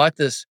 I bought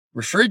this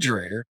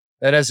refrigerator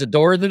that has a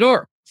door in the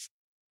door.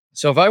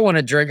 So if I want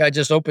a drink, I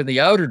just open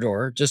the outer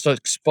door, just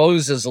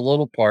exposes a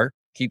little part,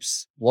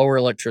 keeps lower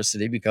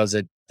electricity because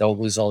it don't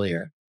lose all the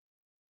air.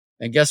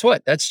 And guess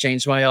what? That's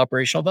changed my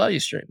operational value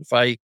stream. If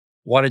I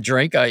want a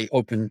drink, I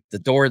open the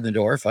door in the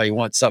door. If I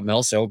want something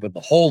else, I open the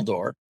whole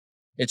door.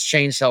 It's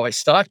changed how I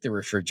stock the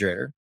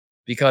refrigerator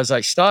because I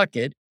stock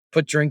it,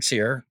 put drinks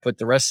here, put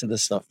the rest of the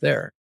stuff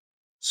there.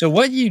 So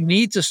what you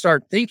need to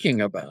start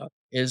thinking about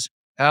is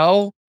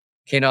how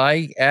can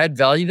I add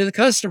value to the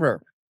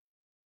customer?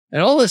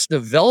 And all this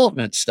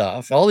development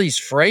stuff, all these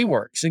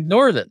frameworks,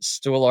 ignore this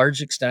to a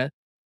large extent.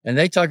 And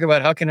they talk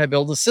about how can I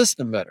build a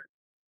system better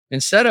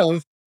instead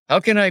of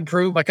how can I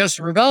improve my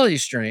customer value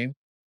stream?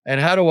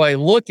 And how do I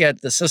look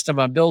at the system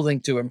I'm building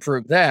to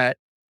improve that?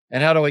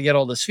 And how do I get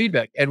all this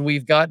feedback? And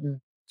we've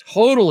gotten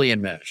totally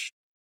enmeshed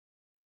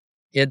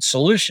in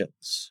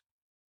solutions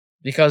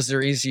because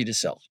they're easy to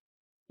sell.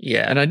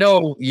 Yeah. And I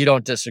know you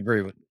don't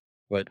disagree with me,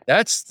 but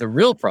that's the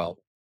real problem.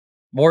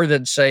 More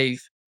than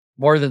SAFe,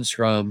 more than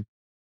Scrum,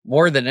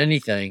 more than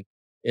anything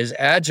is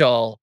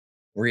Agile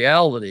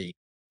reality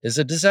is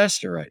a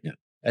disaster right now.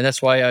 And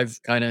that's why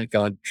I've kind of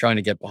gone trying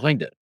to get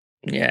behind it.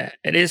 Yeah,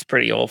 it is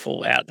pretty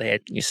awful out there.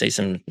 You see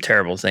some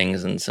terrible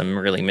things and some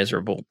really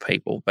miserable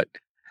people, but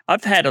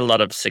I've had a lot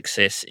of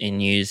success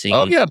in using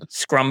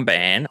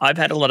Scrumban. I've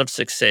had a lot of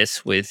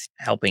success with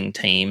helping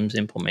teams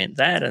implement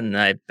that, and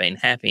they've been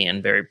happy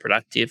and very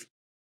productive.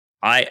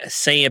 I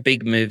see a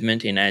big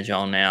movement in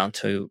Agile now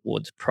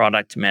towards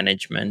product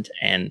management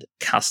and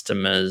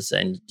customers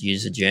and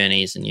user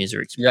journeys and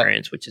user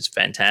experience, which is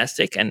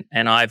fantastic. And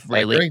I've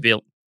really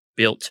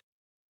built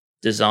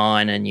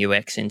design and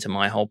UX into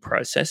my whole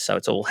process. So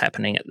it's all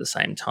happening at the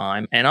same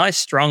time. And I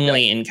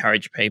strongly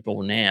encourage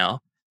people now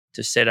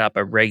to set up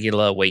a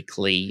regular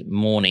weekly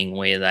morning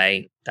where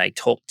they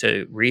talk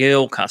to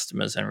real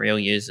customers and real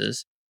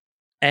users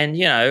and,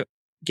 you know,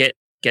 get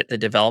the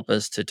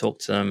developers to talk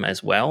to them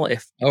as well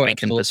if we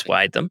can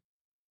persuade them.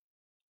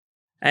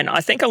 And I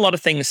think a lot of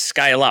things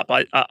scale up.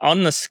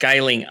 On the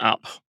scaling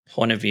up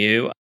point of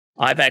view,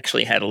 I've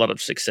actually had a lot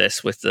of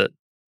success with a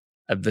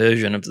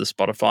version of the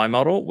Spotify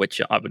model,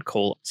 which I would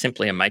call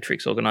simply a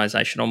matrix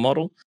organizational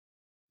model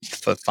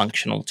for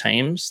functional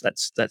teams.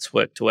 That's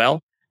worked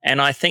well.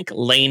 And I think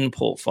lean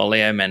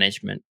portfolio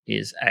management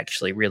is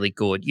actually really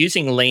good.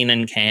 Using lean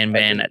and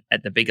Kanban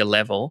at the bigger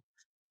level,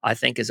 I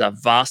think is a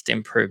vast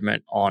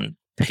improvement on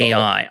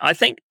PI. I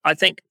think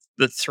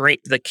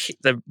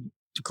the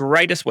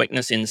greatest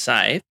weakness in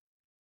SAFe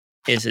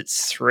is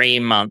its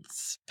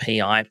 3-month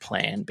PI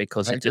plan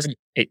because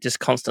it just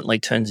constantly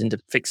turns into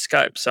fixed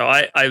scope. So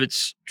I would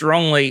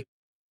strongly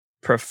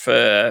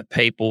prefer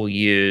people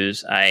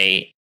use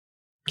a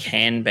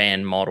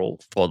Kanban model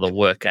for the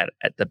work at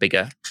the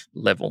bigger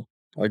level.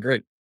 I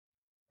agree.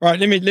 Right,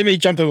 let me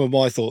jump in with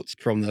my thoughts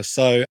from this.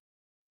 So,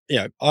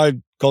 I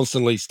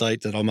constantly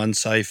state that I'm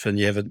unsafe and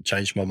you haven't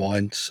changed my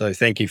mind. So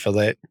thank you for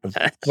that.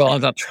 Well,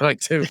 I'm not trying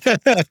to.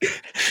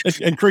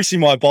 Increasing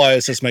my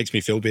bias just makes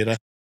me feel better.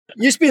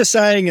 used to be a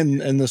saying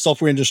in the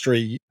software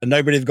industry,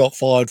 nobody got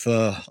fired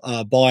for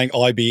buying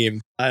IBM.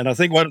 And I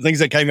think one of the things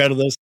that came out of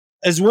this,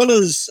 as well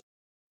as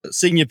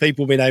senior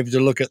people being able to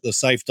look at the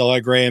SAFe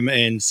diagram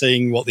and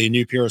seeing what their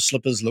new pair of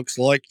slippers looks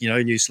like,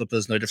 new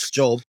slippers, no different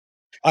job.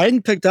 I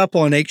hadn't picked up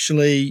on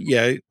actually,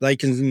 they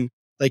can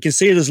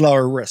see it as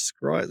lower risk,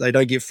 right? They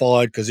don't get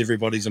fired because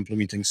everybody's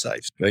implementing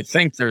SAFe. They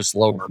think there's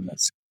lower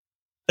risk.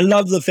 I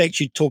love the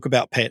fact you talk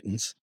about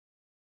patterns,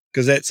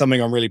 because that's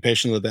something I'm really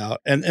passionate about.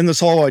 And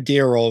this whole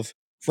idea of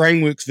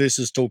frameworks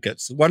versus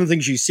toolkits. One of the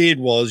things you said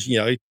was,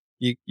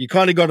 you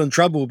kind of got in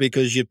trouble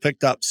because you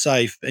picked up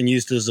SAFe and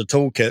used it as a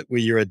toolkit where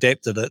you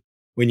adapted it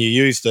when you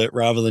used it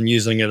rather than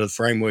using it as a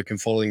framework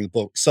and following the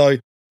book. So,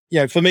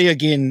 for me,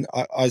 again,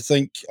 I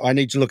think I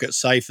need to look at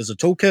SAFe as a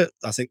toolkit.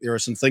 I think there are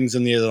some things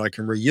in there that I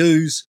can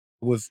reuse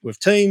with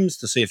teams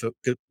to see if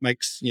it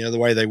makes, the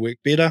way they work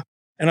better.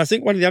 And I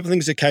think one of the other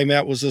things that came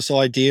out was this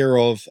idea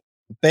of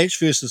batch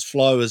versus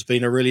flow has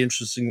been a really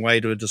interesting way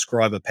to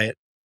describe a pattern.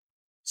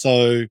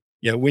 So,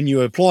 when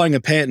you're applying a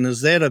pattern,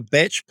 is that a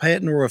batch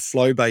pattern or a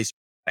flow-based?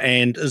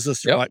 And is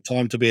this the right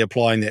time to be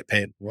applying that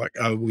pattern? Right?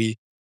 Are we,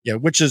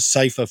 which is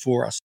safer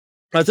for us?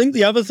 I think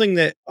the other thing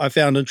that I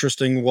found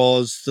interesting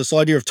was this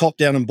idea of top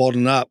down and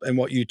bottom up. And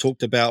what you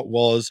talked about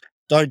was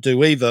don't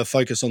do either,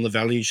 focus on the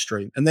value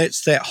stream. And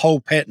that's that whole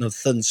pattern of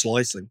thin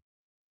slicing.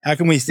 How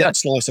can we thin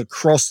slice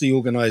across the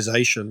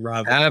organization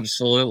rather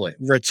than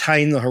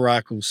retain the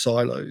hierarchical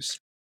silos?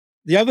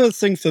 The other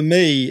thing for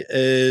me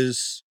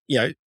is,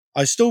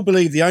 I still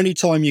believe the only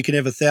time you can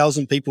have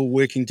 1,000 people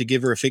working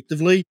together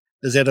effectively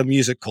is at a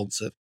music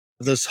concert.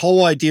 This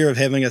whole idea of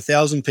having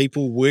 1,000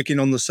 people working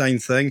on the same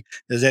thing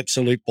is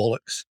absolute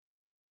bollocks.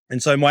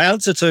 And so my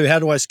answer to how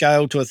do I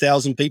scale to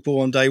 1,000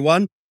 people on day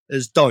one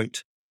is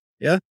don't.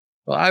 Yeah.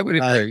 Well, I would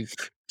agree.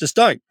 Just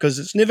don't, because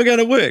it's never going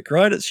to work,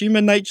 right? It's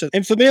human nature.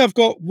 And for me, I've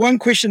got one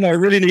question I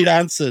really need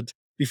answered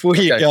before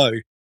you go.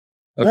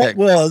 Okay. What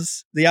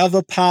was the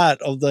other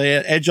part of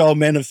the Agile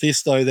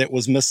Manifesto that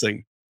was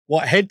missing?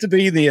 What had to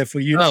be there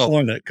for you to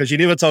find it? Because you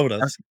never told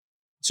us.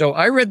 So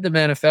I read the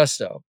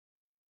manifesto,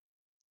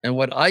 and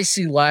what I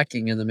see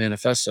lacking in the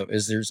manifesto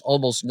is there's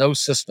almost no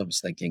systems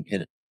thinking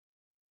in it.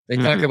 They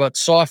talk about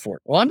software.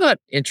 Well, I'm not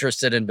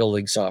interested in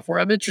building software.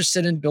 I'm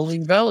interested in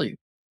building value.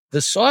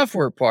 The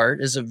software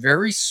part is a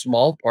very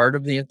small part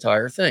of the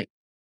entire thing.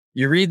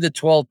 You read the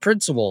 12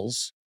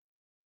 principles.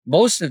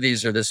 Most of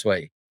these are this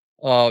way.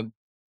 I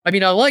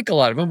like a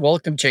lot of them.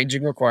 Welcome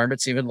changing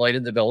requirements, even late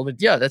in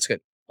development. Yeah, that's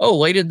good. Oh,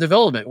 late in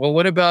development. Well,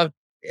 what about,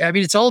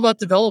 it's all about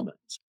development.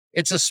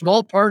 It's a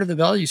small part of the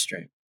value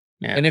stream.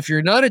 Yeah. And if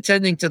you're not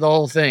attending to the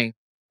whole thing,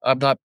 I'm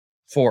not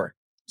for it.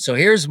 So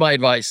here's my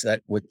advice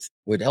that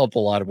would help a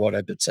lot of what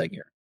I've been saying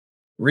here.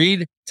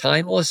 Read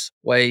Timeless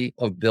Way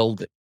of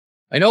Building.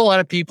 I know a lot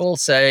of people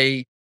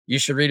say you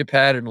should read a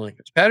pattern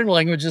language. Pattern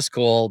language is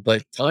cool,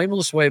 but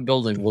Timeless Way of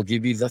Building will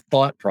give you the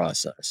thought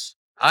process.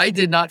 I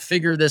did not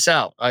figure this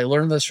out. I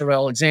learned this from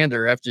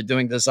Alexander after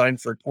doing design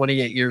for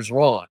 28 years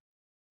wrong.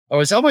 I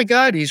was, oh my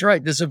God, he's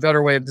right. This is a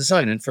better way of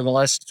design. And for the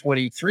last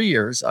 23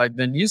 years, I've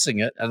been using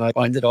it and I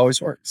find it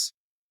always works.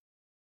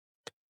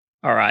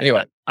 All right.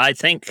 Anyway, I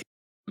think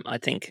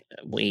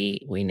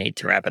we need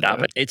to wrap it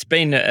up. It's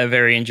been a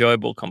very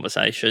enjoyable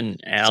conversation,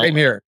 Al. Same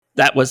here.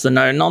 That was the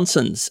No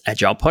Nonsense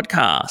Agile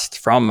podcast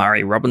from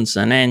Murray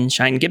Robinson and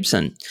Shane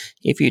Gibson.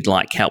 If you'd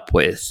like help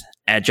with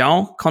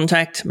Agile,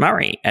 contact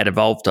Murray at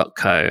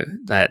evolve.co.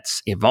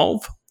 That's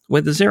evolve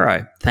with a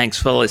 0. Thanks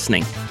for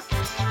listening.